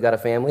man until he got a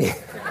family?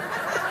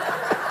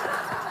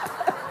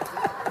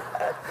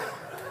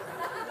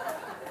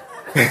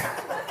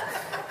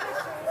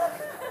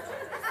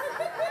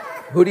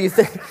 Who do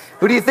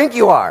you think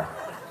you are?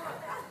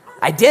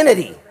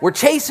 Identity. We're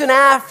chasing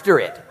after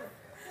it.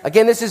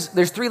 Again,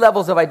 there's 3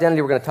 levels of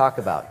identity we're going to talk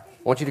about.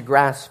 I want you to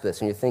grasp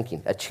this in your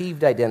thinking.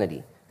 Achieved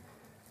identity.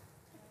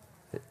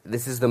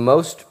 This is the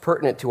most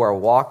pertinent to our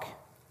walk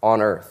on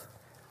earth,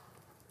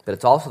 but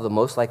it's also the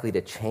most likely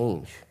to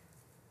change.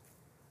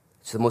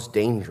 It's the most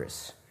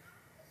dangerous.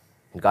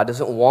 And God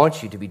doesn't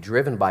want you to be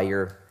driven by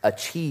your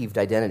achieved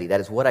identity. That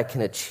is what I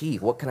can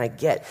achieve. What can I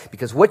get?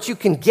 Because what you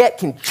can get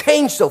can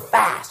change so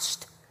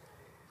fast.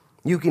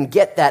 You can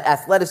get that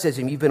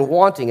athleticism you've been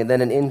wanting and then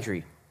an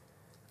injury.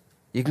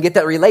 You can get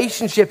that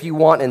relationship you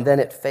want and then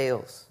it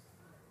fails.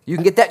 You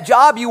can get that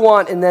job you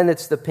want and then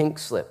it's the pink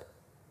slip.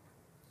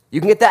 You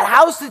can get that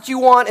house that you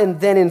want and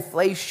then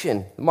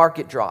inflation, the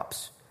market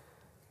drops.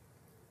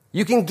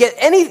 You can get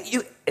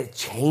it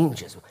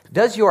changes.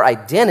 Does your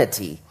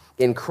identity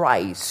in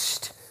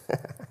Christ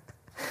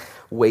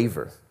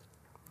waver?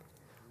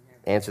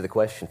 Answer the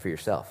question for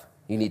yourself.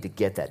 You need to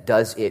get that.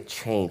 Does it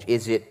change?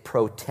 Is it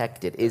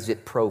protected? Is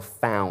it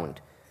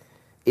profound?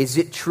 Is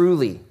it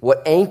truly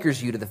what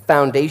anchors you to the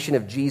foundation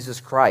of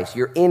Jesus Christ?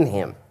 You're in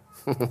Him.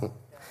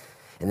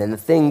 And then the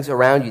things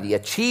around you, the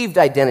achieved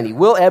identity,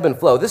 will ebb and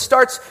flow. This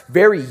starts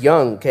very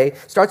young, okay?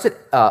 Starts at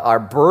our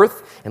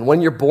birth, and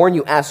when you're born,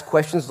 you ask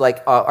questions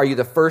like, are you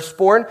the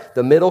firstborn,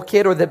 the middle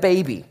kid, or the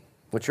baby?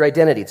 What's your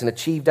identity? It's an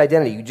achieved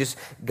identity. You just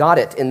got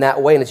it in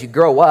that way. And as you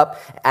grow up,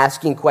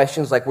 asking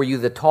questions like, were you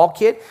the tall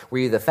kid? Were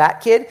you the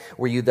fat kid?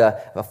 Were you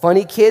the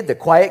funny kid, the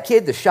quiet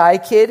kid, the shy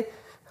kid?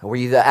 Were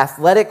you the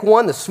athletic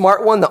one, the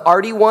smart one, the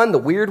arty one, the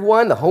weird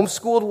one, the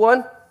homeschooled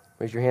one?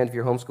 Raise your hand if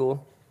you're homeschooled.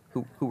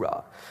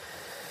 Hoorah.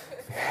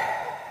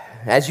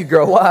 As you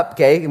grow up,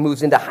 okay, it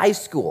moves into high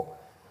school.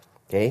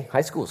 Okay,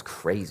 high school is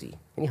crazy.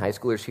 Any high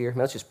schoolers here?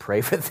 Let's just pray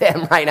for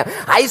them right now.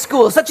 High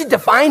school is such a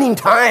defining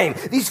time.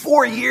 These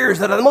 4 years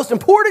that are the most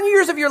important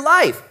years of your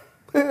life.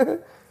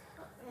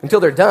 Until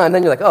they're done,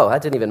 then you're like, oh,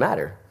 that didn't even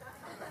matter.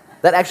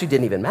 That actually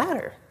didn't even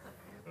matter.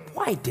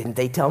 Why didn't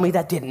they tell me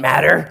that didn't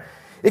matter?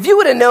 If you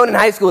would have known in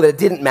high school that it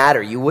didn't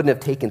matter, you wouldn't have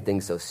taken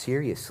things so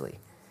seriously.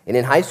 And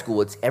in high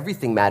school,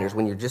 everything matters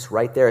when you're just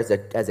right there as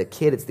a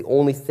kid. It's the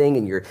only thing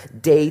in your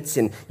dates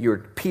and your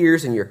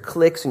peers and your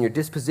cliques and your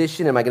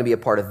disposition. Am I going to be a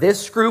part of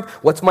this group?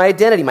 What's my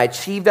identity, my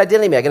achieved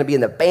identity? Am I going to be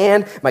in the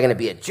band? Am I going to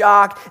be a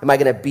jock? Am I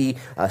going to be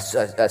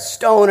a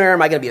stoner?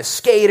 Am I going to be a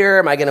skater?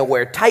 Am I going to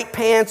wear tight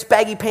pants,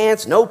 baggy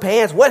pants, no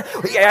pants? What?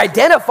 You're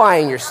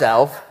identifying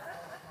yourself.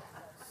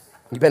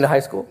 You been to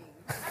high school?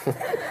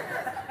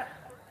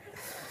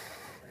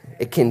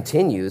 It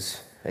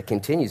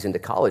continues into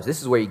college.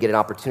 This is where you get an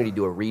opportunity to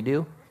do a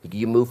redo.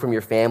 You move from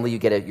your family, you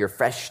get your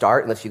fresh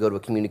start, unless you go to a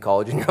community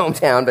college in your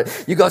hometown,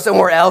 but you go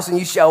somewhere else and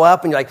you show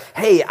up and you're like,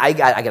 hey, I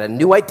got a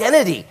new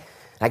identity.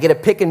 I get to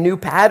pick a new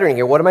pattern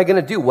here. What am I going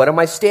to do? What are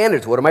my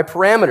standards? What are my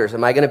parameters?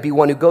 Am I going to be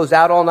one who goes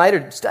out all night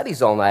or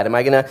studies all night? Am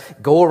I going to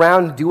go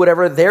around and do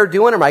whatever they're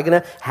doing? Or am I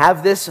going to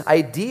have this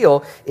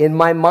ideal in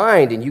my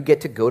mind? And you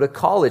get to go to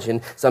college,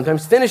 and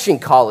sometimes finishing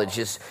college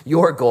is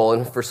your goal.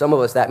 And for some of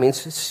us, that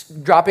means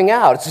dropping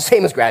out. It's the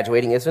same as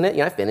graduating, isn't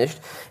it? I finished.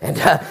 And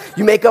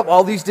you make up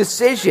all these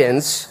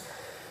decisions.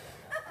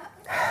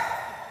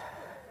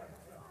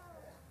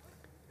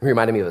 It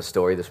reminded me of a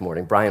story this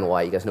morning. Brian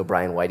White, you guys know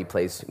Brian White. He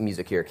plays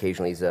music here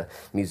occasionally. He's a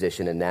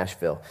musician in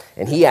Nashville.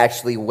 And he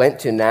actually went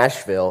to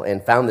Nashville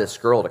and found this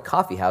girl at a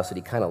coffee house that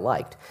he kind of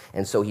liked.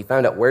 And so he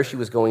found out where she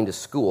was going to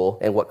school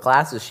and what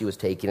classes she was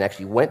taking, and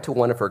actually went to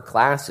one of her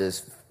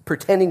classes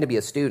pretending to be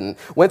a student,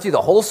 went through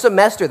the whole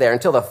semester there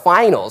until the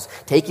finals,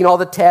 taking all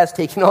the tests,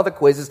 taking all the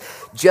quizzes,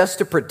 just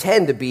to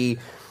pretend to be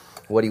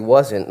what he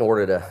wasn't in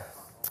order to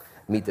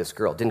meet this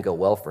girl. Didn't go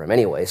well for him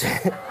anyways.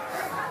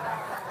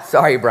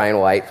 Sorry, Brian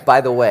White.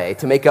 By the way,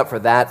 to make up for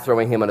that,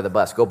 throwing him under the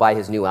bus, go buy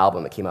his new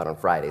album. It came out on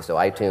Friday. So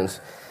iTunes,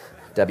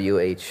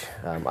 W-I-G-H-T,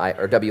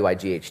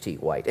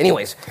 White.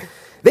 Anyways,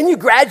 then you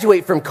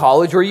graduate from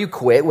college or you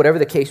quit, whatever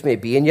the case may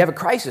be, and you have a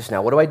crisis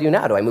now. What do I do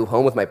now? Do I move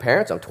home with my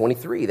parents? I'm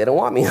 23. They don't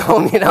want me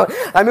home,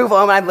 I move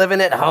home, I'm living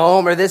at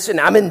home or this, and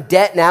I'm in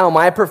debt now. Am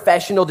I a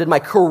professional? Did my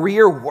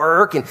career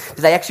work? And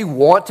did I actually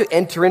want to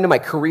enter into my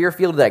career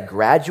field that I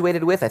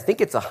graduated with? I think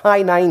it's a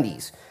high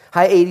 80s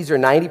or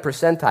 90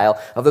 percentile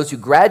of those who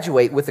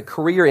graduate with a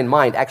career in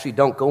mind actually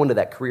don't go into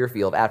that career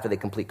field after they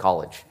complete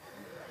college.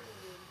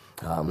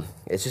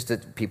 It's just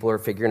that people are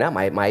figuring out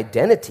my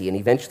identity, and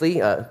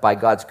eventually, by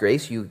God's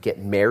grace, you get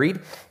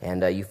married,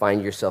 and you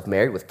find yourself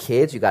married with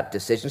kids. You got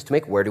decisions to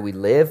make. Where do we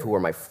live? Who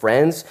are my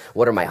friends?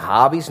 What are my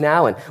hobbies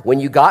now? And when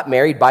you got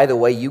married, by the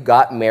way, you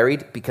got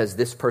married because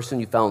this person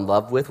you fell in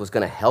love with was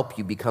going to help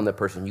you become the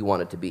person you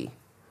wanted to be.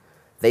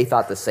 They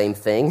thought the same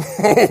thing.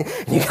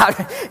 You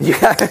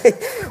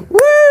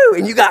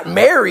got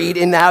married,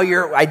 and now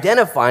you're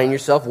identifying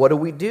yourself. What do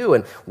we do?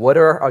 And what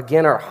are,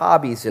 again, our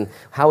hobbies? And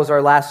how is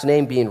our last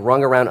name being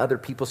rung around other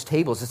people's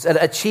tables? It's an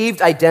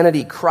achieved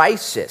identity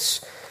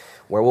crisis.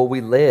 Where will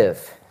we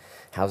live?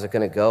 How's it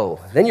going to go?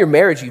 Then your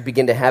marriage, you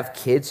begin to have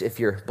kids if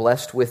you're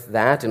blessed with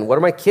that. And what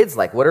are my kids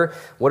like? What are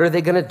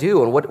they going to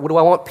do? And what do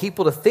I want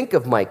people to think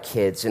of my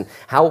kids? And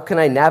how can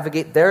I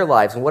navigate their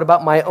lives? And what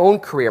about my own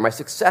career? Am I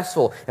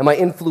successful? Am I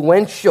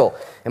influential?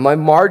 Am I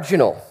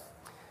marginal?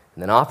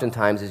 And then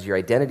oftentimes, as your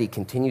identity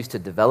continues to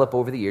develop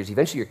over the years,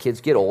 eventually your kids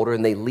get older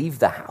and they leave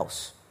the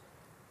house.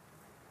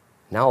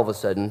 Now all of a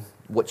sudden,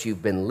 what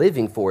you've been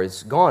living for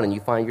is gone, and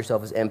you find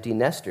yourself as empty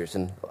nesters.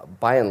 And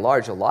by and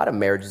large, a lot of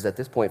marriages at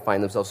this point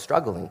find themselves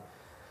struggling.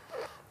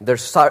 Their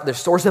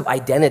source of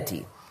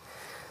identity,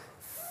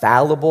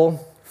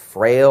 fallible,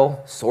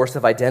 frail source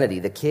of identity,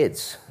 the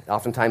kids.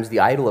 Oftentimes the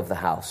idol of the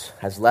house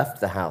has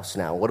left the house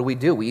now. What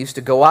do? We used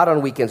to go out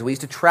on weekends. We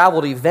used to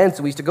travel to events.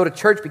 And we used to go to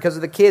church because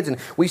of the kids. And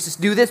we used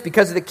to do this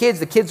because of the kids.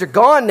 The kids are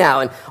gone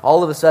now. And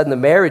all of a sudden the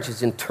marriage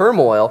is in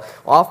turmoil,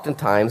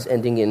 oftentimes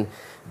ending in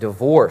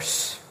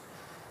divorce.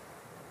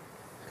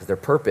 Because their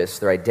purpose,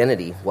 their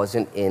identity,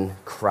 wasn't in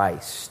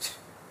Christ.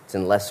 It's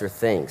in lesser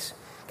things.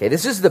 Okay,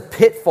 this is the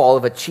pitfall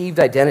of achieved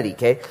identity,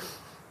 okay?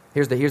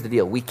 Here's the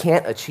deal. We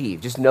can't achieve.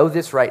 Just know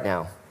this right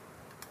now.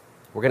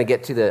 We're going to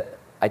get to the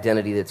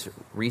identity that's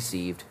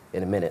received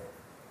in a minute.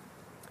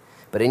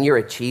 But in your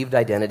achieved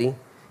identity,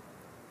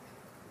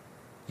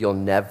 you'll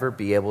never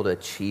be able to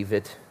achieve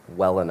it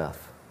well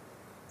enough.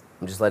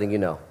 I'm just letting you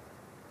know.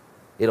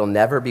 It'll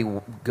never be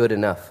good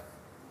enough.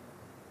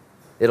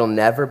 It'll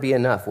never be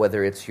enough,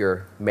 whether it's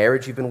your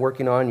marriage you've been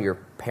working on, your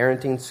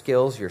parenting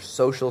skills, your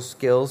social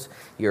skills,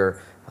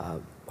 your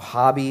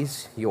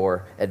hobbies,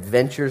 your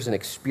adventures and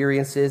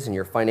experiences, and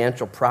your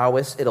financial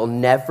prowess. It'll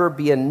never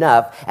be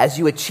enough as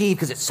you achieve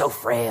because it's so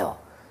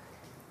frail.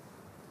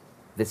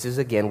 This is,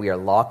 again, we are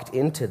locked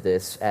into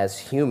this as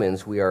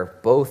humans. We are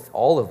both,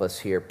 all of us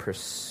here,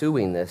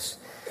 pursuing this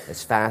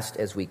as fast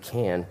as we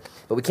can.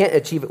 But we can't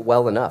achieve it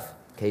well enough.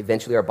 Okay,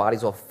 eventually our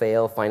bodies will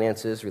fail,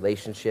 finances,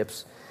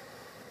 relationships.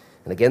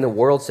 And again, the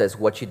world says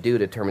what you do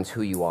determines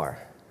who you are.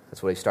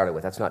 That's what he started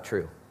with. That's not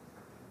true.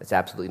 That's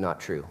absolutely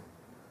not true.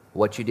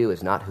 What you do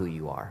is not who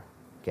you are.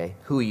 Okay?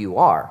 Who you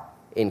are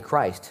in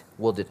Christ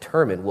will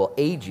determine, will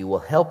aid you, will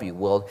help you,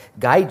 will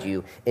guide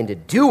you into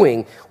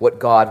doing what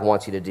God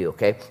wants you to do.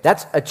 Okay?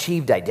 That's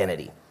achieved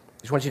identity.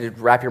 I just want you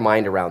to wrap your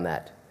mind around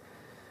that.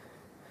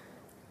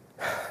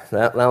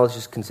 Now let's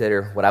just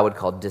consider what I would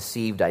call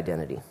deceived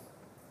identity.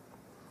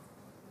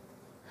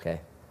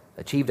 Okay?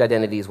 Achieved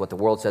identity is what the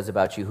world says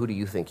about you. Who do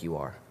you think you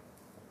are?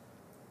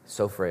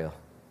 So frail.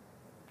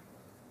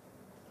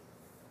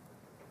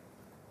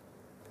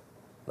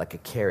 Like a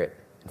carrot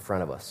in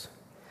front of us.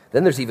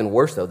 Then there's even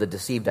worse, though, the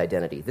deceived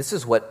identity. This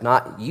is what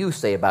not you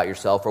say about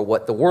yourself or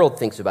what the world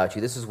thinks about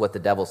you. This is what the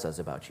devil says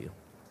about you.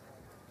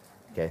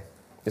 Okay?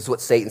 This is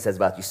what Satan says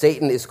about you.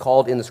 Satan is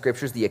called in the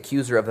Scriptures the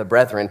accuser of the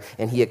brethren,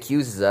 and he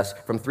accuses us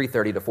from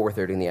 3:30 to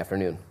 4:30 in the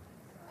afternoon.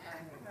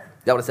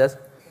 Is that what it says?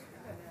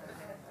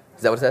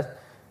 Is that what it says?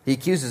 He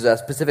accuses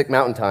us Pacific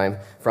Mountain Time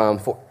from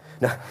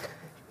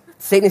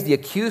Satan is the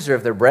accuser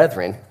of their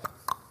brethren,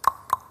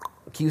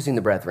 accusing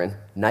the brethren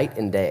night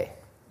and day.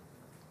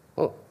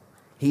 Well,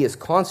 he is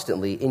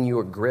constantly in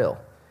your grill,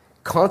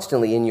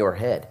 constantly in your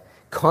head,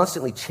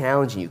 constantly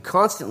challenging you,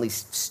 constantly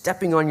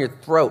stepping on your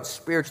throat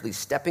spiritually,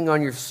 stepping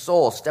on your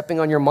soul, stepping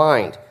on your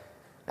mind.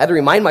 I had to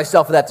remind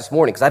myself of that this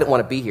morning because I didn't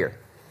want to be here.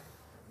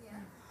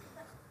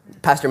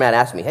 Pastor Matt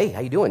asked me, hey, how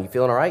you doing? You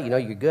feeling all right?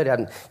 You're good?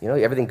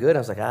 Everything good? I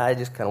was like, I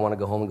just kind of want to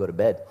go home and go to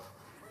bed.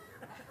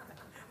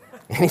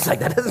 And he's like,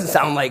 that doesn't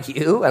sound like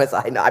you. And I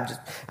said, no,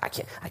 I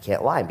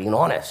can't lie. I'm being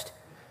honest.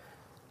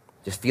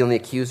 Just feeling the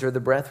accuser of the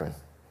brethren.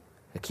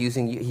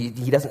 Accusing you.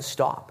 He doesn't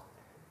stop.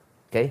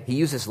 Okay? He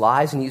uses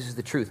lies and he uses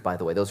the truth, by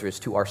the way. Those are his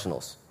two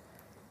arsenals.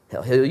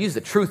 He'll use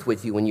the truth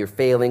with you when you're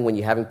failing, when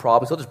you're having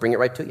problems. He'll just bring it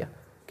right to you.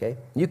 Okay?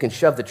 You can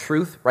shove the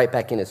truth right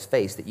back in his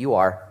face that you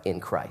are in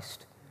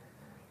Christ.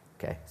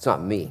 Okay? It's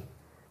not me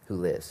who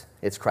lives.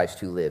 It's Christ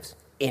who lives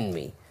in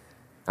me.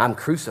 I'm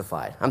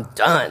crucified. I'm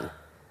done.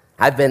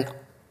 I've been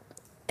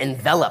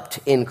enveloped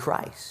in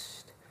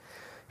Christ.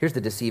 Here's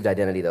the deceived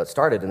identity, though. It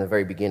started in the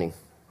very beginning.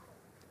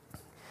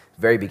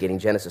 Very beginning,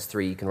 Genesis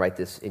 3. You can write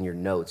this in your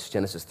notes.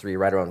 Genesis 3,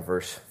 right around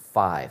verse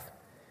 5.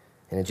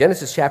 And in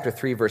Genesis chapter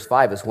 3, verse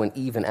 5 is when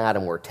Eve and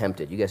Adam were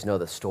tempted. You guys know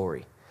the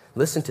story.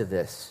 Listen to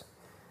this.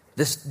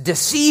 This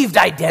deceived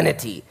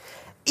identity.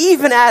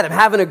 Eve and Adam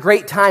having a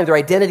great time, their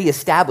identity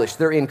established.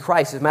 They're in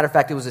Christ. As a matter of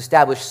fact, it was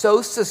established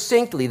so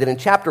succinctly that in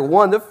chapter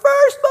 1, the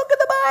first book of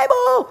the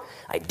Bible,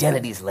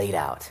 identity's laid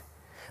out.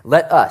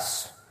 Let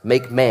us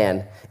make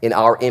man in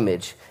our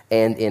image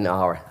and in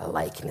our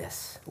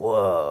likeness.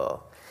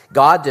 Whoa.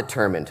 God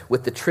determined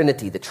with the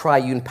Trinity, the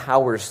triune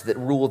powers that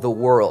rule the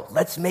world.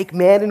 Let's make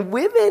man and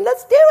women,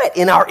 let's do it,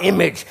 in our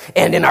image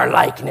and in our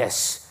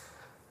likeness.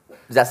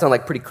 Does that sound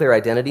like pretty clear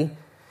identity?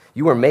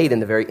 You were made in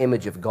the very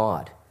image of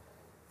God.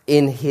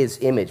 In his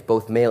image,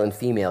 both male and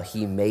female,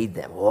 he made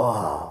them.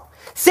 Whoa.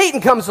 Satan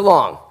comes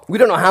along. We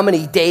don't know how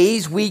many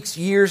days, weeks,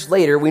 years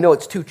later. We know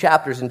it's 2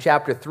 chapters in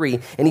chapter 3.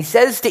 And he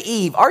says to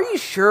Eve, are you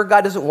sure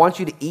God doesn't want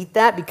you to eat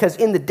that? Because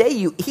in the day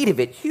you eat of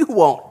it, you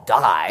won't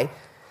die.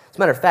 As a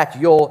matter of fact,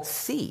 you'll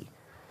see.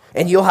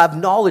 And you'll have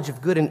knowledge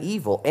of good and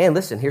evil. And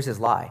listen, here's his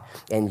lie.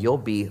 And you'll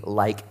be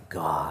like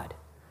God.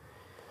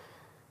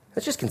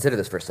 Let's just consider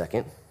this for a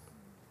second.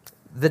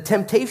 The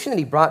temptation that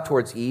he brought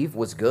towards Eve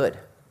was good.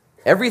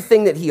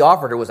 Everything that he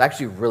offered her was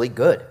actually really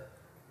good.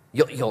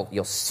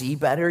 You'll see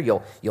better,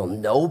 you'll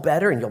know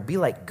better, and you'll be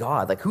like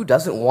God. Like, who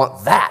doesn't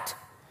want that?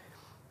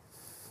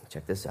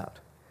 Check this out.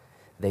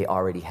 They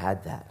already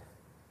had that.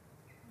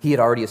 He had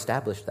already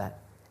established that.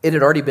 It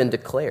had already been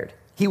declared.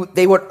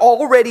 They were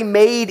already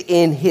made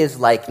in his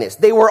likeness.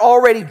 They were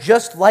already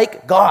just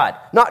like God.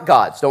 Not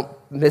gods. Don't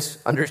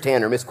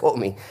misunderstand or misquote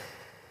me.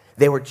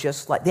 They were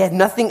just like, they had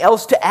nothing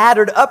else to add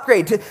or to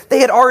upgrade. They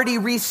had already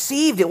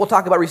received it. We'll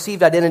talk about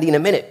received identity in a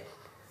minute.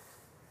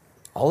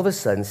 All of a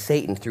sudden,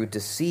 Satan, through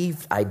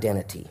deceived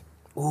identity,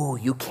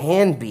 you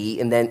can be,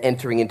 and then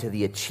entering into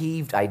the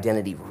achieved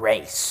identity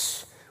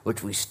race,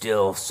 which we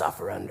still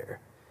suffer under.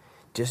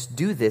 Just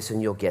do this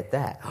and you'll get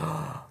that.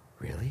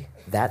 Really?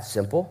 That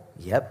simple?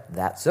 Yep,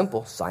 that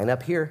simple. Sign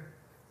up here.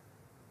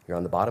 You're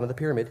on the bottom of the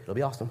pyramid. It'll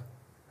be awesome.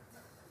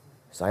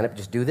 Sign up,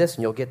 just do this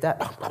and you'll get that.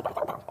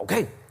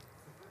 Okay.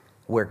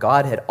 Where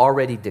God had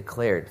already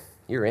declared,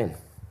 you're in.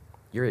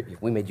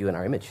 We made you in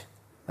our image.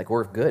 Like,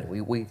 we're good.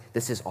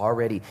 This is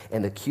already,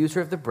 and the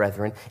accuser of the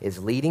brethren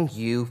is leading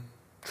you,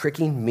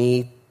 tricking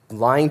me,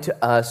 lying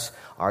to us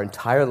our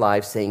entire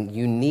lives, saying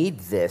you need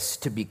this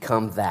to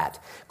become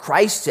that.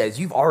 Christ says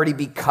you've already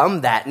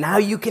become that. Now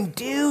you can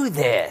do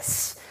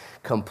this.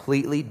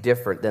 Completely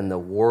different than the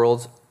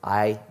world's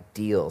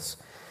ideals.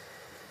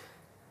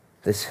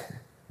 This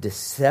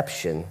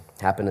deception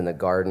happened in the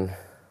Garden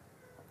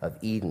of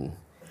Eden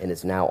and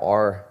is now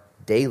our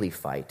daily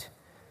fight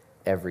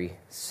every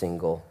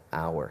single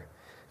hour.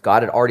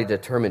 God had already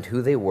determined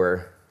who they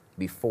were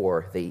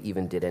before they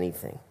even did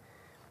anything.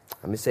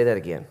 Let me say that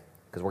again,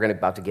 because we're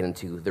about to get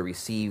into the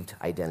received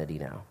identity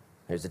now.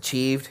 There's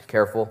achieved,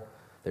 careful.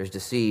 There's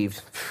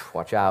deceived,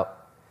 watch out.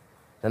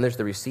 Then there's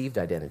the received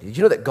identity. Did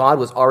you know that God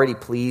was already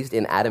pleased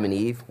in Adam and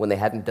Eve when they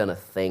hadn't done a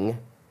thing?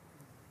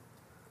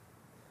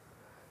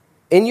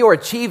 In your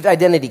achieved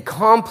identity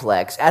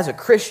complex as a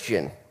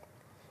Christian,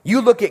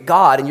 you look at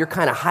God and you're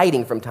kind of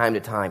hiding from time to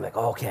time. Like,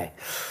 okay,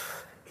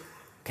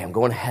 I'm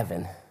going to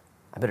heaven.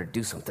 I better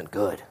do something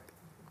good.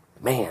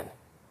 Man,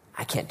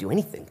 I can't do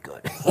anything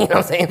good. You know what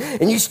I'm saying?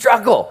 And you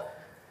struggle.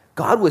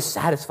 God was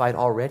satisfied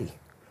already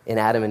in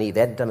Adam and Eve. They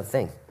hadn't done a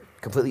thing.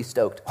 Completely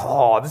stoked.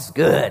 Oh, this is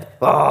good.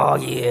 Oh,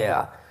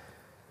 yeah.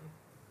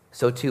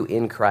 So too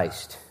in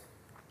Christ,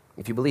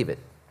 if you believe it.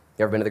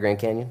 You ever been to the Grand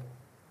Canyon?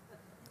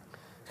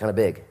 It's kind of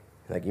big.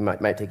 Like, you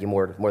might take you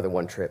more than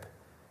one trip.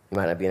 You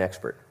might not be an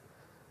expert.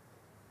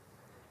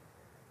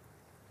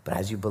 But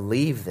as you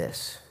believe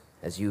this,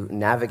 as you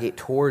navigate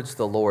towards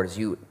the Lord, as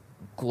you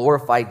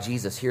glorify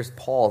Jesus, here's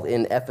Paul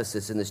in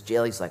Ephesus in this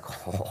jail. He's like,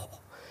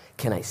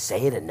 can I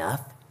say it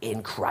enough?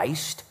 In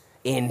Christ,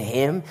 in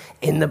him,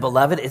 in the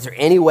beloved. Is there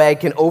any way I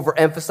can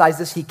overemphasize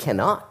this? He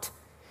cannot,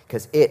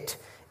 because it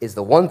is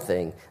the one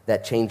thing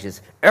that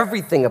changes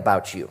everything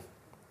about you.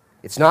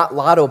 It's not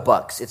lotto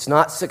bucks. It's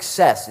not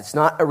success. It's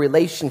not a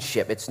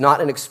relationship. It's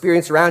not an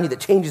experience around you that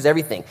changes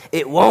everything.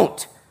 It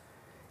won't.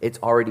 It's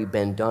already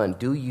been done.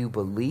 Do you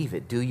believe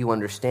it? Do you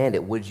understand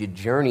it? Would you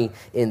journey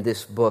in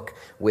this book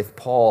with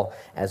Paul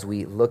as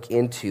we look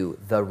into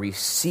the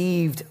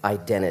received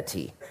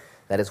identity?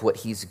 That is what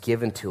he's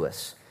given to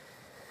us.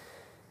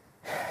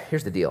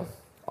 Here's the deal.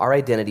 Our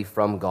identity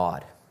from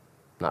God,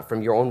 not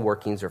from your own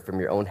workings or from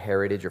your own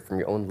heritage or from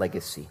your own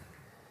legacy.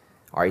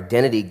 Our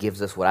identity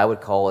gives us what I would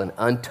call an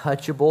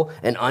untouchable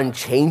and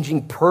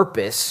unchanging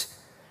purpose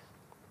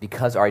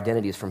because our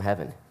identity is from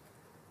heaven.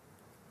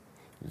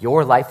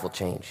 Your life will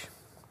change.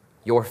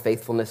 Your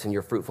faithfulness and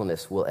your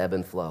fruitfulness will ebb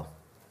and flow.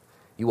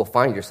 You will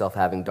find yourself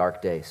having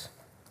dark days.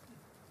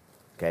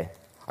 Okay?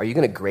 Are you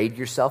going to grade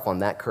yourself on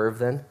that curve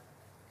then?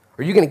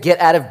 Are you going to get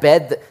out of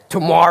bed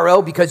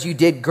tomorrow because you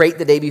did great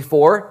the day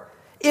before?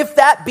 If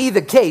that be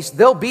the case,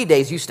 there'll be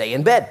days you stay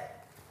in bed.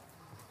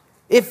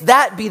 If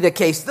that be the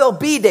case, there'll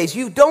be days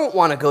you don't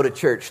want to go to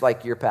church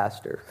like your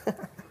pastor.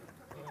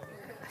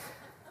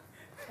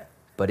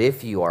 But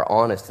if you are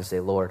honest and say,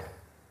 Lord,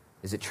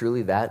 is it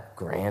truly that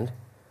grand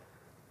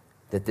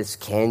that this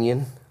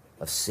canyon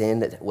of sin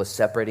that was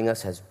separating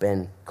us has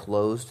been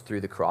closed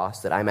through the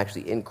cross, that I'm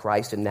actually in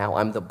Christ and now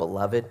I'm the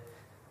beloved?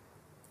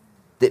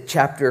 That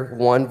chapter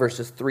 1,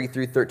 verses 3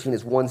 through 13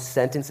 is one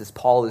sentence as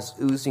Paul is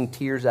oozing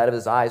tears out of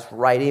his eyes,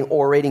 writing,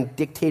 orating,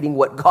 dictating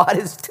what God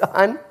has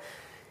done.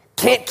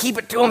 Can't keep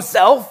it to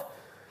himself.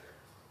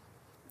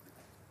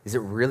 Is it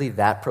really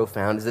that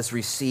profound? Is this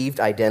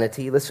received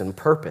identity? Listen,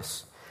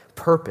 purpose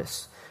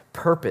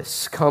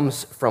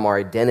comes from our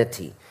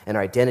identity, and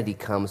our identity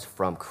comes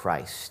from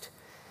Christ.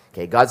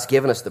 Okay, God's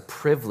given us the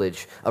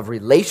privilege of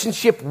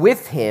relationship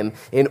with him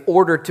in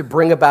order to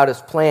bring about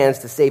his plans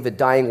to save a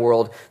dying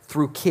world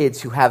through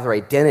kids who have their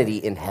identity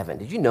in heaven.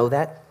 Did you know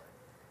that?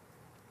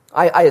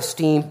 I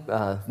esteem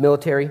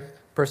military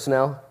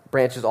personnel,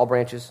 all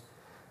branches.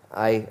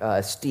 I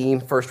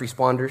esteem first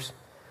responders.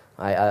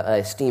 I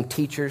esteem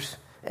teachers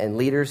and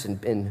leaders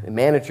and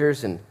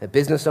managers and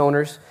business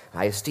owners.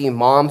 I esteem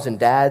moms and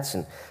dads.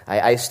 And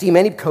I esteem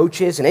any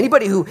coaches and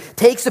anybody who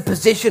takes a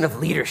position of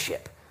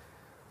leadership.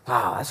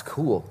 Wow, that's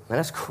cool. Man,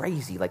 that's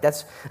crazy.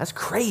 That's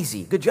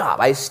crazy. Good job.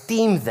 I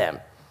esteem them.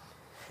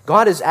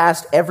 God has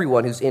asked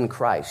everyone who's in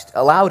Christ,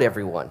 allowed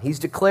everyone. He's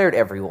declared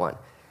everyone.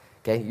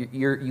 Okay,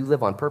 you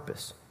live on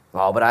purpose.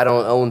 Oh, but I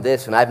don't own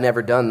this, and I've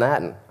never done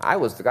that, and I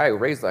was the guy who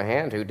raised the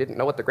hand who didn't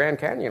know what the Grand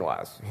Canyon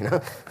was.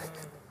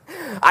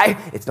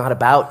 It's not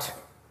about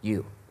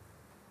you.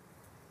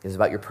 It's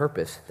about your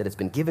purpose that has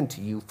been given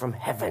to you from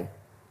heaven.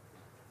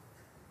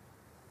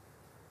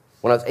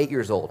 When I was 8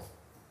 years old,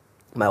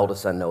 my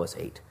oldest son Noah's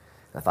 8.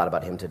 I thought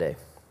about him today.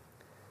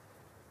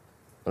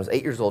 When I was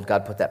 8 years old,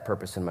 God put that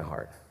purpose in my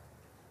heart.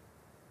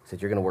 He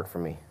said, you're going to work for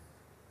me.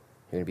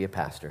 You're going to be a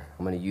pastor.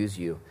 I'm going to use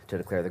you to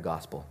declare the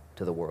gospel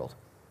to the world.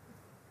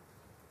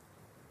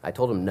 I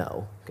told him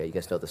no. Okay, you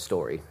guys know the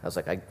story. I was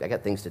like, I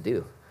got things to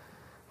do.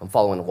 I'm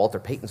following Walter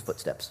Payton's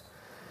footsteps.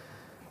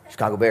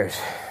 Chicago Bears,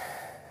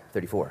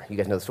 34. You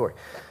guys know the story.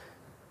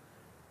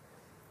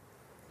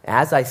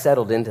 As I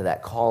settled into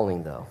that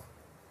calling, though,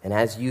 and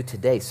as you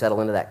today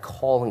settle into that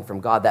calling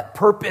from God, that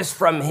purpose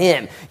from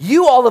him,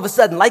 you all of a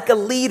sudden, like a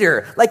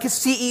leader, like a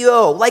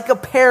CEO, like a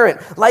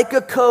parent, like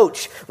a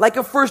coach, like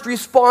a first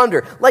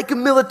responder, like a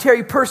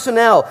military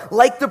personnel,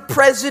 like the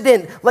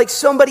president, like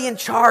somebody in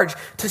charge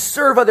to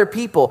serve other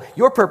people,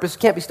 your purpose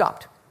can't be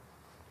stopped.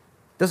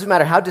 Doesn't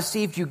matter how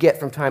deceived you get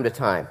from time to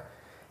time,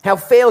 how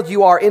failed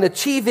you are in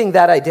achieving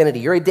that identity.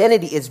 Your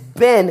identity has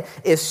been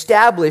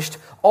established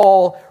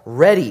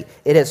already.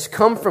 It has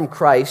come from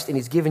Christ, and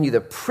he's given you the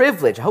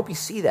privilege, I hope you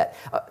see that,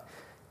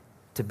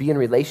 to be in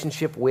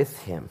relationship with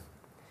him,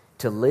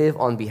 to live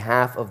on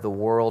behalf of the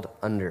world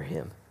under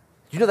him.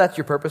 Do you know that's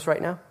your purpose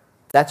right now?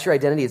 That's your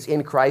identity. It's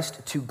in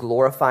Christ to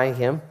glorify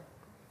him.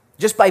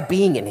 Just by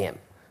being in him.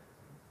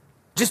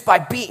 Just by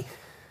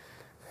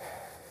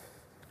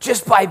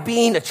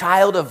being a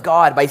child of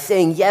God, by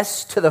saying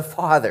yes to the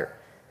Father,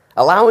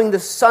 allowing the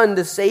Son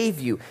to save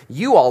you,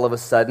 you all of a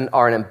sudden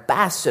are an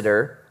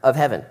ambassador of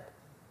heaven.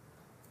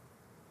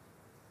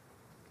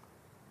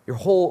 Your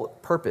whole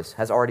purpose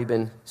has already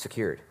been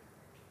secured.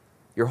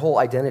 Your whole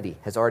identity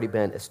has already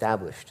been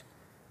established.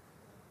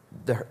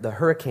 The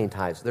hurricane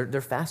ties,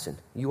 they're fastened.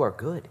 You are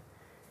good.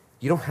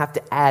 You don't have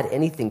to add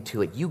anything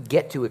to it. You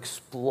get to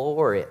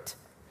explore it.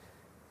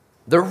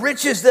 The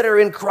riches that are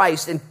in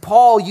Christ, and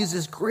Paul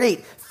uses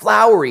great,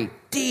 flowery,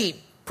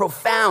 deep,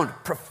 profound,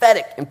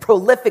 prophetic, and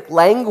prolific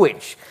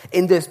language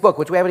in this book,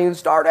 which we haven't even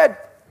started,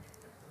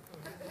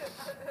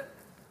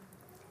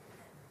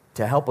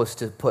 to help us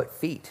to put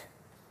feet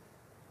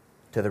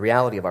to the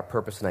reality of our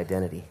purpose and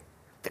identity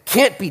that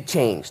can't be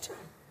changed.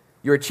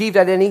 Your achieved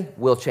identity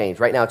will change.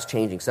 Right now it's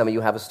changing. Some of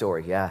you have a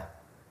story. Yeah,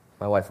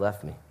 my wife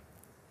left me.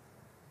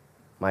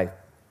 My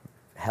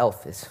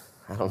health is,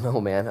 I don't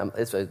know, man.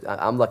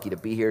 I'm lucky to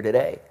be here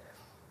today.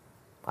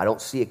 I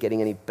don't see it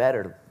getting any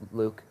better,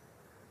 Luke.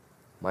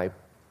 My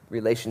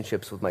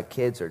relationships with my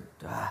kids are,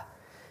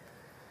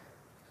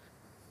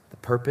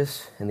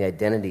 purpose and the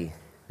identity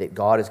that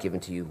God has given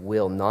to you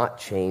will not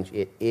change.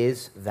 It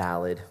is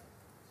valid.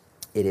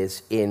 It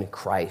is in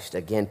Christ.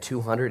 Again,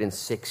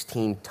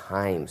 216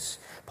 times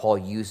Paul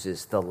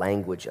uses the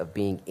language of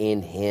being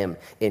in him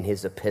in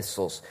his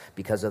epistles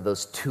because of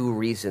those two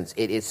reasons.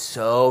 It is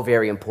so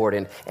very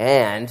important,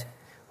 and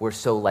we're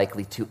so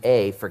likely to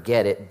A,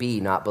 forget it, B,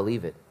 not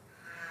believe it.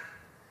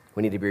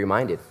 We need to be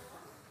reminded.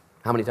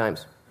 How many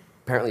times?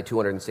 Apparently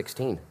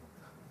 216.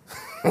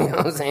 You know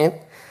what I'm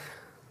saying?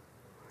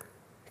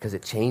 Because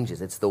it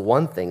changes. It's the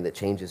one thing that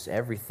changes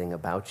everything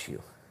about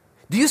you.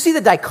 Do you see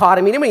the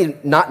dichotomy? Anybody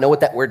not know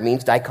what that word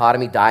means?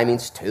 Dichotomy, di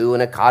means two,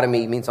 and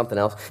economy means something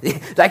else.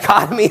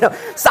 Dichotomy,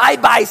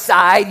 side by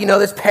side,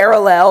 this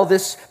parallel,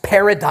 this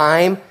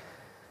paradigm.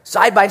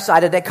 Side by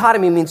side, a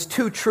dichotomy means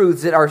two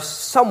truths that are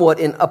somewhat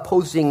in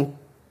opposing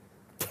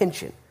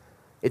tension.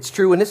 It's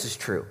true and this is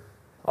true.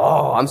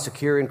 Oh, I'm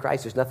secure in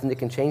Christ. There's nothing that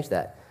can change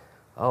that.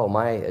 Oh,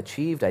 my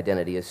achieved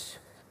identity is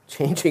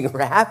changing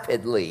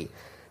rapidly.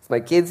 As my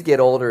kids get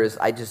older,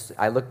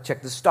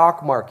 check the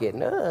stock market,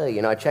 and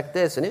I check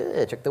this,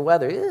 and check the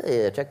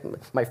weather, check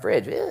my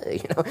fridge,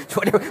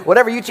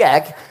 whatever you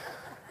check.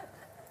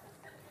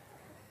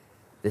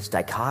 This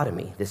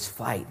dichotomy, this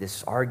fight,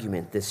 this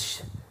argument,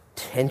 this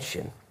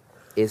tension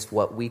is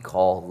what we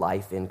call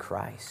life in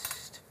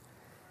Christ.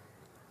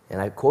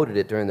 And I quoted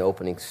it during the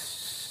opening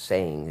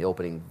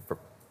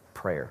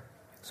prayer.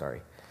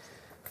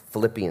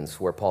 Philippians,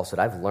 where Paul said,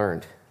 I've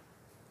learned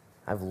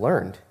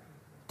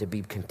to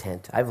be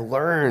content. I've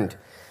learned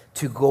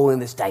to go in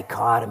this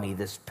dichotomy,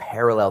 this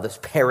parallel, this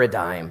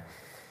paradigm,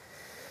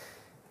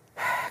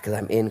 because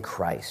I'm in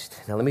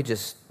Christ. Now let me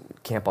just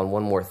camp on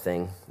one more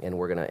thing, and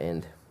we're going to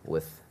end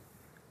with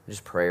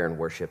just prayer and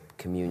worship,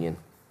 communion,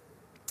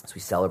 as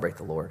we celebrate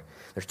the Lord.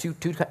 There's two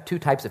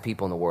types of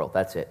people in the world.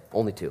 That's it.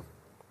 Only two.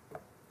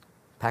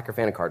 Packer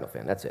fan and Cardinal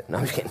fan. That's it. No,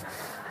 I'm just kidding.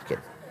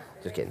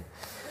 Just kidding.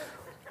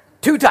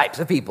 Two types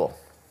of people.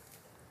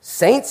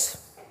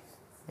 Saints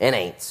and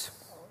ain'ts.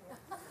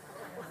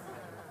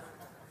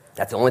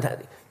 That's the only time.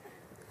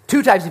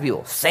 Two types of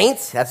people.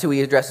 Saints, that's who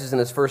he addresses in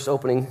his first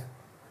opening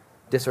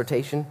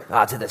dissertation.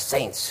 To the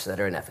saints that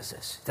are in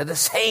Ephesus. To the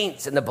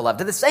saints and the beloved.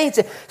 To the saints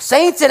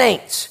and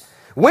ain'ts.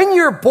 When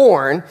you're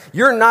born,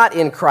 you're not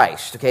in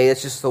Christ, okay?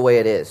 It's just the way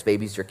it is.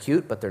 Babies are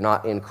cute, but they're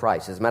not in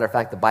Christ. As a matter of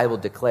fact, the Bible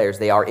declares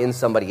they are in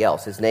somebody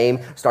else. His name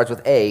starts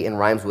with A and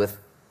rhymes with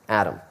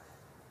Adam.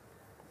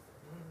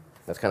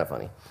 That's kind of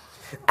funny.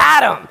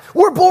 Adam.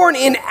 We're born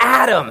in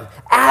Adam.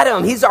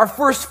 Adam, he's our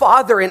first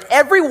father, and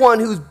everyone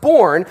who's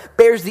born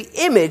bears the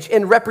image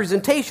and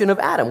representation of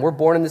Adam. We're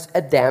born in this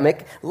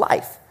Adamic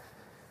life.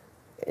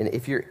 And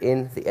if you're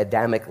in the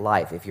Adamic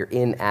life, if you're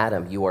in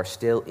Adam, you are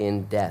still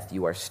in death.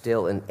 You are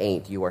still an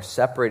ain't. You are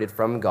separated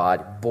from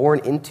God, born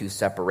into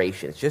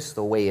separation. It's just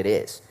the way it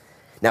is.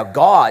 Now,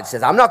 God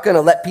says, I'm not going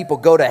to let people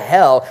go to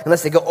hell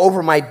unless they go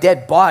over my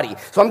dead body.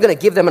 So I'm going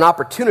to give them an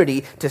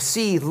opportunity to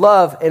see,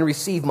 love, and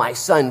receive my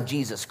son,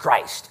 Jesus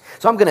Christ.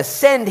 So I'm going to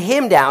send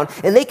him down,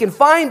 and they can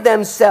find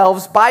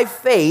themselves by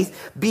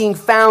faith being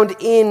found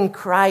in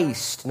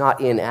Christ, not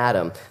in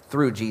Adam,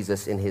 through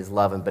Jesus in his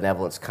love and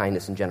benevolence,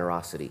 kindness, and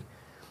generosity.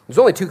 There's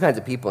only two kinds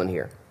of people in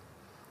here,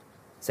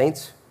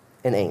 saints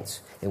and ain'ts.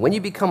 And when you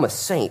become a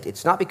saint,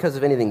 it's not because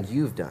of anything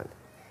you've done.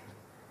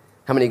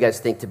 How many of you guys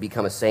think to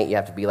become a saint you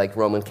have to be like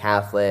Roman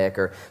Catholic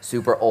or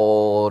super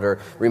old or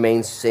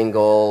remain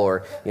single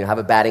or have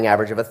a batting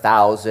average of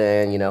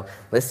 1,000?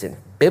 Listen,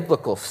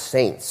 biblical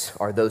saints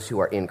are those who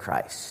are in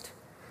Christ.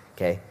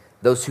 Okay,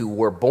 those who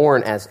were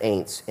born as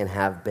ain'ts and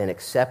have been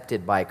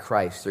accepted by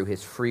Christ through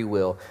his free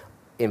will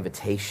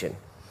invitation.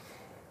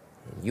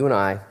 And you and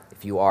I,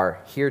 if you are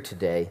here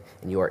today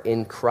and you are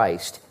in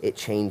Christ, it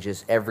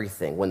changes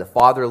everything. When the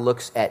Father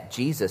looks at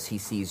Jesus, he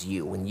sees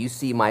you. When you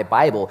see my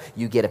Bible,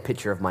 you get a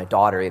picture of my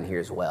daughter in here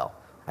as well.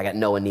 I got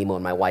Noah, Nemo,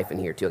 and my wife in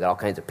here too. I got all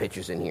kinds of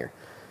pictures in here.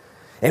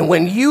 And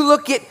when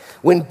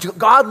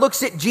God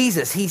looks at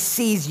Jesus, he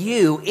sees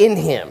you in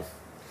him.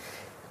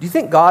 Do you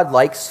think God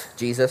likes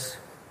Jesus?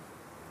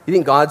 You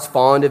think God's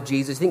fond of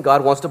Jesus? You think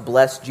God wants to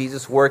bless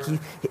Jesus' work?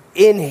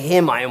 In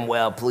him I am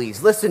well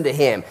pleased. Listen to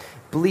him.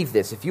 Believe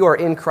this. If you are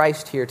in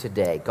Christ here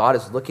today, God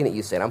is looking at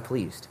you saying, I'm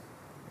pleased.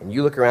 And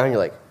you look around and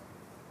you're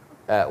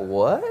like,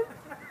 what?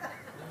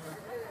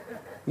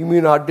 You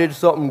mean I did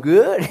something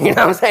good? You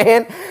know what I'm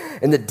saying?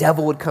 And the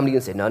devil would come to you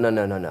and say,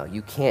 no.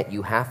 You can't.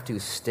 You have to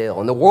still.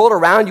 And the world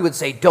around you would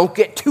say, don't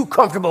get too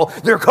comfortable.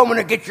 They're coming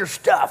to get your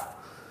stuff.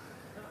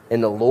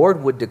 And the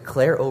Lord would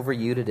declare over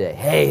you today,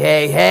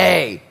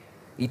 hey,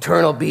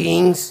 eternal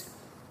beings,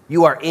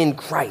 you are in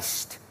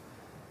Christ.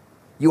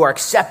 You are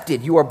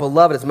accepted. You are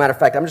beloved. As a matter of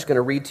fact, I'm just going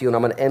to read to you, and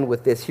I'm going to end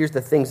with this. Here's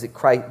the things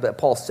that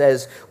Paul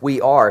says we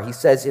are. He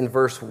says in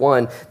verse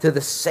 1, to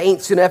the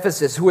saints in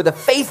Ephesus who are the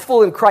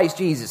faithful in Christ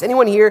Jesus.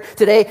 Anyone here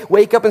today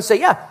wake up and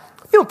say, yeah,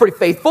 I feel pretty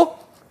faithful.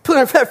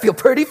 I feel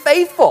pretty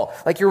faithful.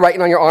 Like you're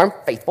writing on your arm,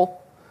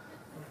 faithful.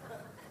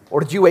 Or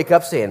did you wake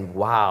up saying,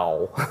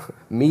 wow,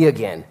 me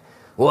again.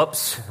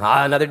 Whoops,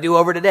 another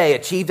do-over today.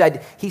 Achieved.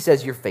 He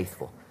says you're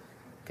faithful.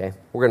 Okay?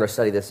 We're going to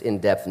study this in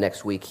depth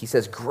next week. He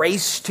says,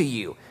 grace to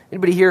you.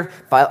 Anybody here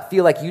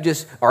feel like you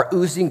just are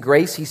oozing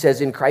grace? He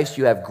says, in Christ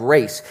you have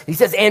grace. He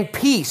says, and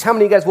peace. How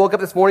many of you guys woke up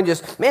this morning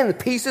just, man, the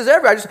peace is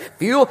everywhere. I just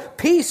feel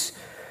peace.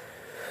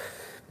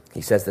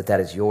 He says that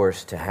is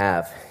yours to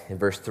have. In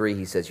verse 3,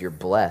 he says, you're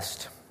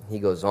blessed. He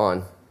goes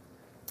on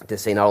to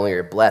say not only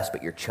you're blessed,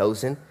 but you're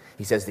chosen.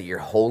 He says that you're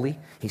holy.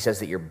 He says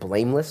that you're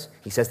blameless.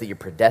 He says that you're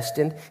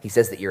predestined. He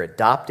says that you're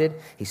adopted.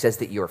 He says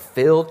that you're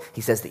filled. He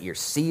says that you're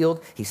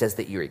sealed. He says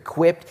that you're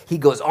equipped. He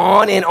goes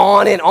on and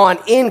on and on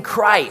in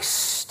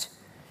Christ.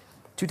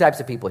 Two types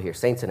of people here,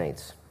 saints and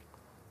ain'ts.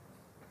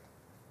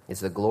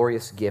 It's the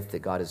glorious gift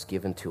that God has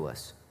given to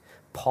us.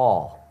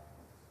 Paul,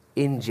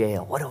 in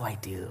jail. What do I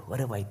do? What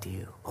do I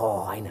do?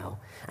 Oh, I know.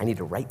 I need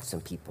to write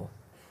some people.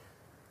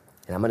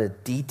 And I'm going to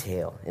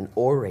detail and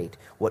orate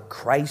what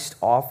Christ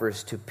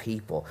offers to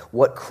people,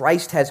 what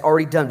Christ has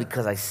already done,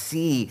 because I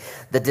see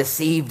the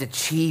deceived,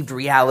 achieved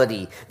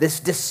reality,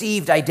 this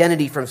deceived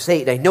identity from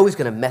Satan. I know he's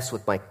going to mess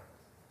with my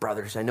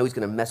brothers. I know he's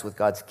going to mess with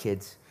God's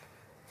kids.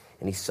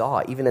 And he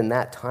saw, even in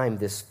that time,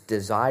 this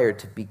desire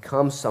to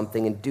become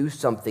something and do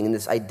something, and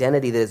this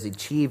identity that is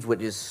achieved,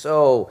 which is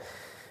so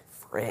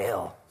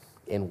frail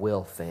and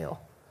will fail.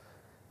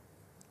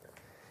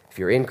 If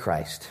you're in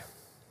Christ,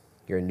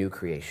 you're a new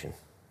creation.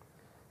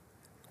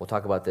 We'll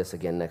talk about this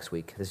again next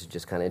week. This is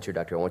just kind of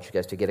introductory. I want you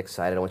guys to get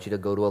excited. I want you to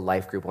go to a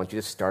life group. I want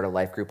you to start a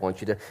life group. I want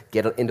you to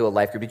get into a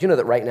life group. Did you know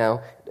that right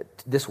now,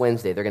 this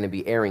Wednesday, they're going to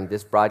be airing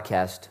this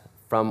broadcast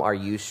from our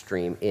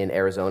Ustream in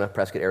Arizona,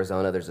 Prescott,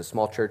 Arizona. There's a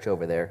small church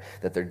over there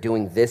that they're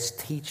doing this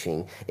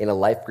teaching in a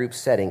life group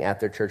setting at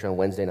their church on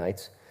Wednesday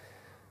nights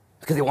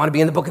because they want to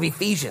be in the Book of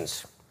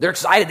Ephesians. They're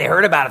excited. They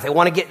heard about it. They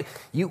want to get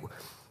you.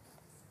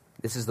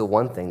 This is the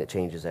one thing that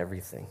changes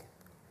everything.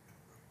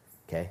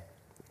 Okay?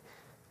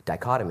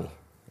 Dichotomy.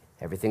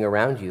 Everything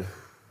around you,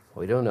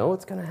 we don't know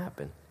what's going to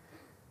happen.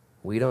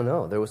 We don't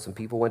know. There was some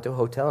people went to a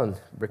hotel in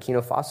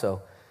Burkina Faso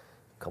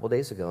a couple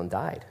days ago and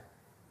died.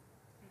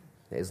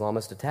 The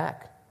Islamist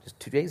attack just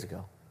 2 days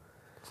ago.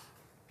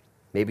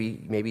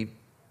 Maybe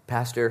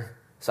Pastor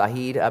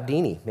Sahid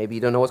Abdini. Maybe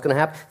you don't know what's going to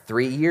happen.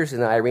 3 years in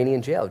the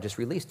Iranian jail, just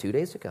released 2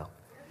 days ago.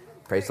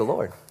 Praise the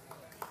Lord.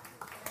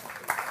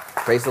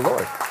 Praise the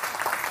Lord.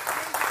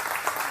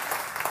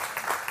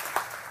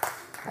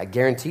 I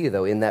guarantee you,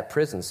 though, in that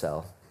prison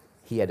cell,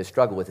 he had to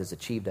struggle with his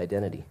achieved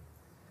identity,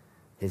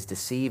 his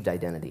deceived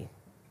identity,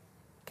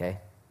 okay,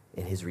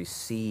 and his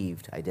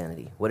received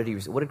identity. What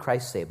did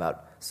Christ say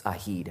about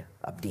Sahid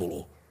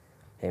Abdini?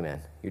 Hey, man,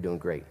 you're doing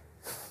great.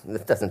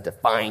 This doesn't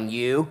define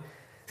you.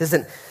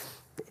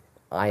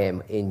 I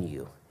am in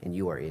you, and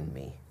you are in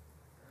me.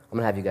 I'm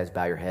going to have you guys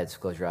bow your heads,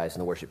 close your eyes,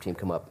 and the worship team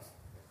come up.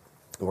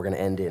 And we're going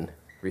to end in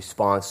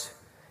response,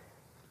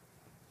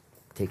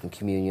 taking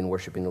communion,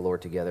 worshiping the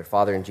Lord together.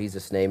 Father, in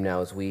Jesus' name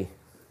now, as we're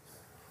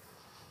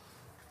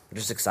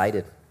just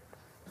excited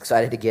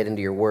to get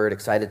into your word,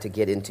 excited to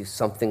get into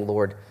something,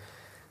 Lord,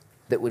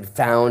 that would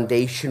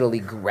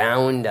foundationally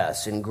ground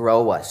us and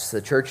grow us.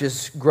 The church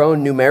has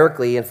grown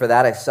numerically, and for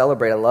that I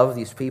celebrate. I love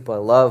these people. I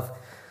love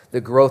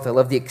the growth. I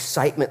love the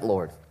excitement,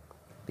 Lord.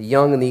 The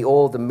young and the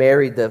old, the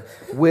married, the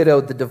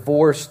widowed, the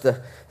divorced,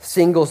 the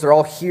singles, they're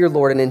all here,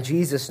 Lord. And in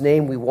Jesus'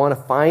 name, we want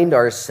to find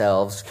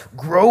ourselves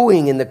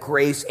growing in the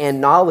grace and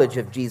knowledge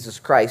of Jesus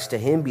Christ. To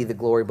him be the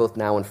glory both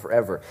now and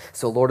forever.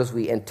 So, Lord, as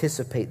we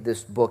anticipate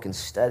this book and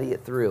study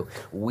it through,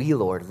 we,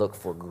 Lord, look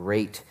for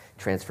great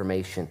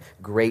transformation,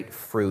 great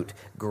fruit,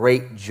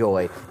 great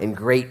joy, and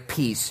great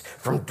peace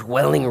from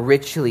dwelling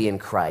richly in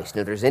Christ.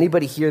 Now, if there's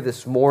anybody here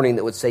this morning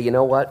that would say, you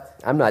know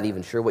what, I'm not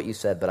even sure what you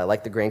said, but I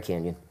like the Grand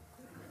Canyon.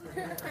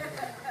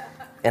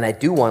 And I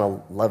do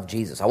want to love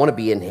Jesus. I want to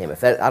be in him.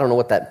 I don't know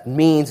what that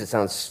means. It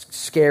sounds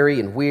scary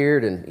and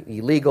weird and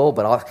illegal,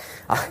 but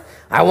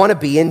I want to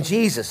be in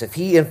Jesus. If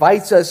he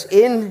invites us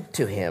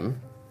into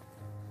him,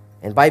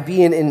 and by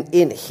being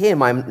in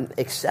him, I'm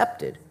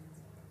accepted.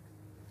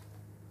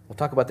 We'll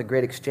talk about the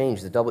great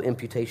exchange, the double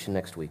imputation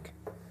next week.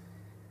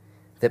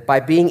 That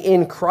by being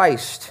in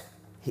Christ,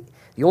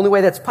 the only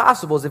way that's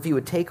possible is if he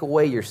would take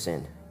away your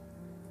sin.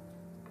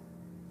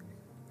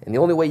 And the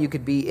only way you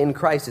could be in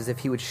Christ is if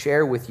he would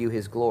share with you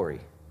his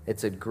glory.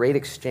 It's a great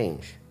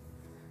exchange.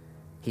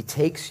 He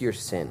takes your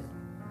sin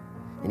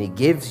and he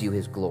gives you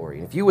his glory.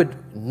 And if you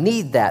would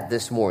need that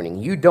this morning,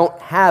 you don't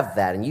have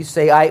that, and you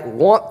say, I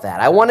want that.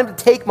 I want him to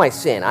take my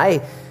sin.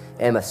 I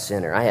am a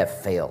sinner. I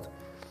have failed.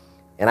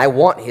 And I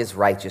want his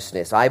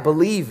righteousness. I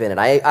believe in it.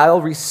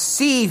 I'll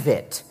receive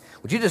it.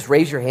 Would you just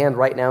raise your hand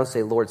right now and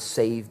say, Lord,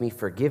 save me,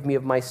 forgive me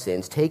of my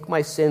sins, take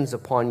my sins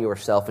upon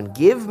yourself, and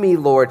give me,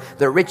 Lord,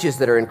 the riches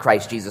that are in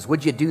Christ Jesus.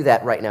 Would you do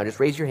that right now? Just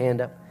raise your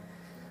hand up.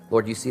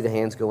 Lord, you see the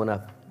hands going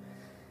up.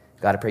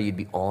 God, I pray you'd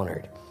be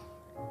honored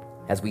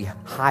as we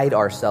hide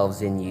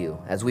ourselves in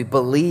you, as we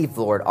believe,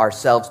 Lord,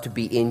 ourselves to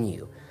be in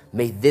you.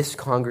 May this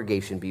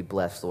congregation be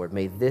blessed, Lord.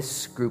 May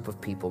this group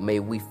of people, may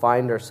we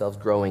find ourselves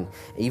growing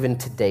even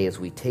today as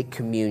we take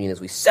communion,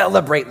 as we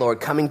celebrate, Lord,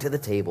 coming to the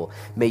table.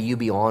 May you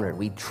be honored.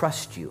 We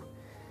trust you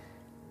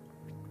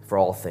for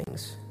all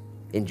things.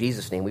 In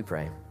Jesus' name we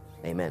pray.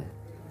 Amen.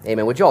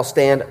 Amen. Would you all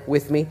stand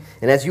with me?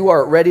 And as you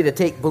are ready to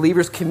take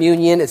believers'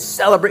 communion,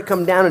 celebrate,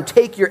 come down and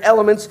take your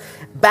elements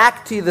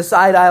back to the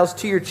side aisles,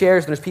 to your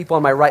chairs. And there's people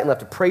on my right and left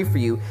to pray for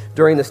you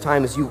during this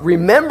time as you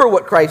remember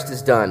what Christ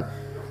has done,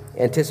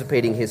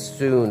 anticipating his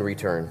soon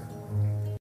return.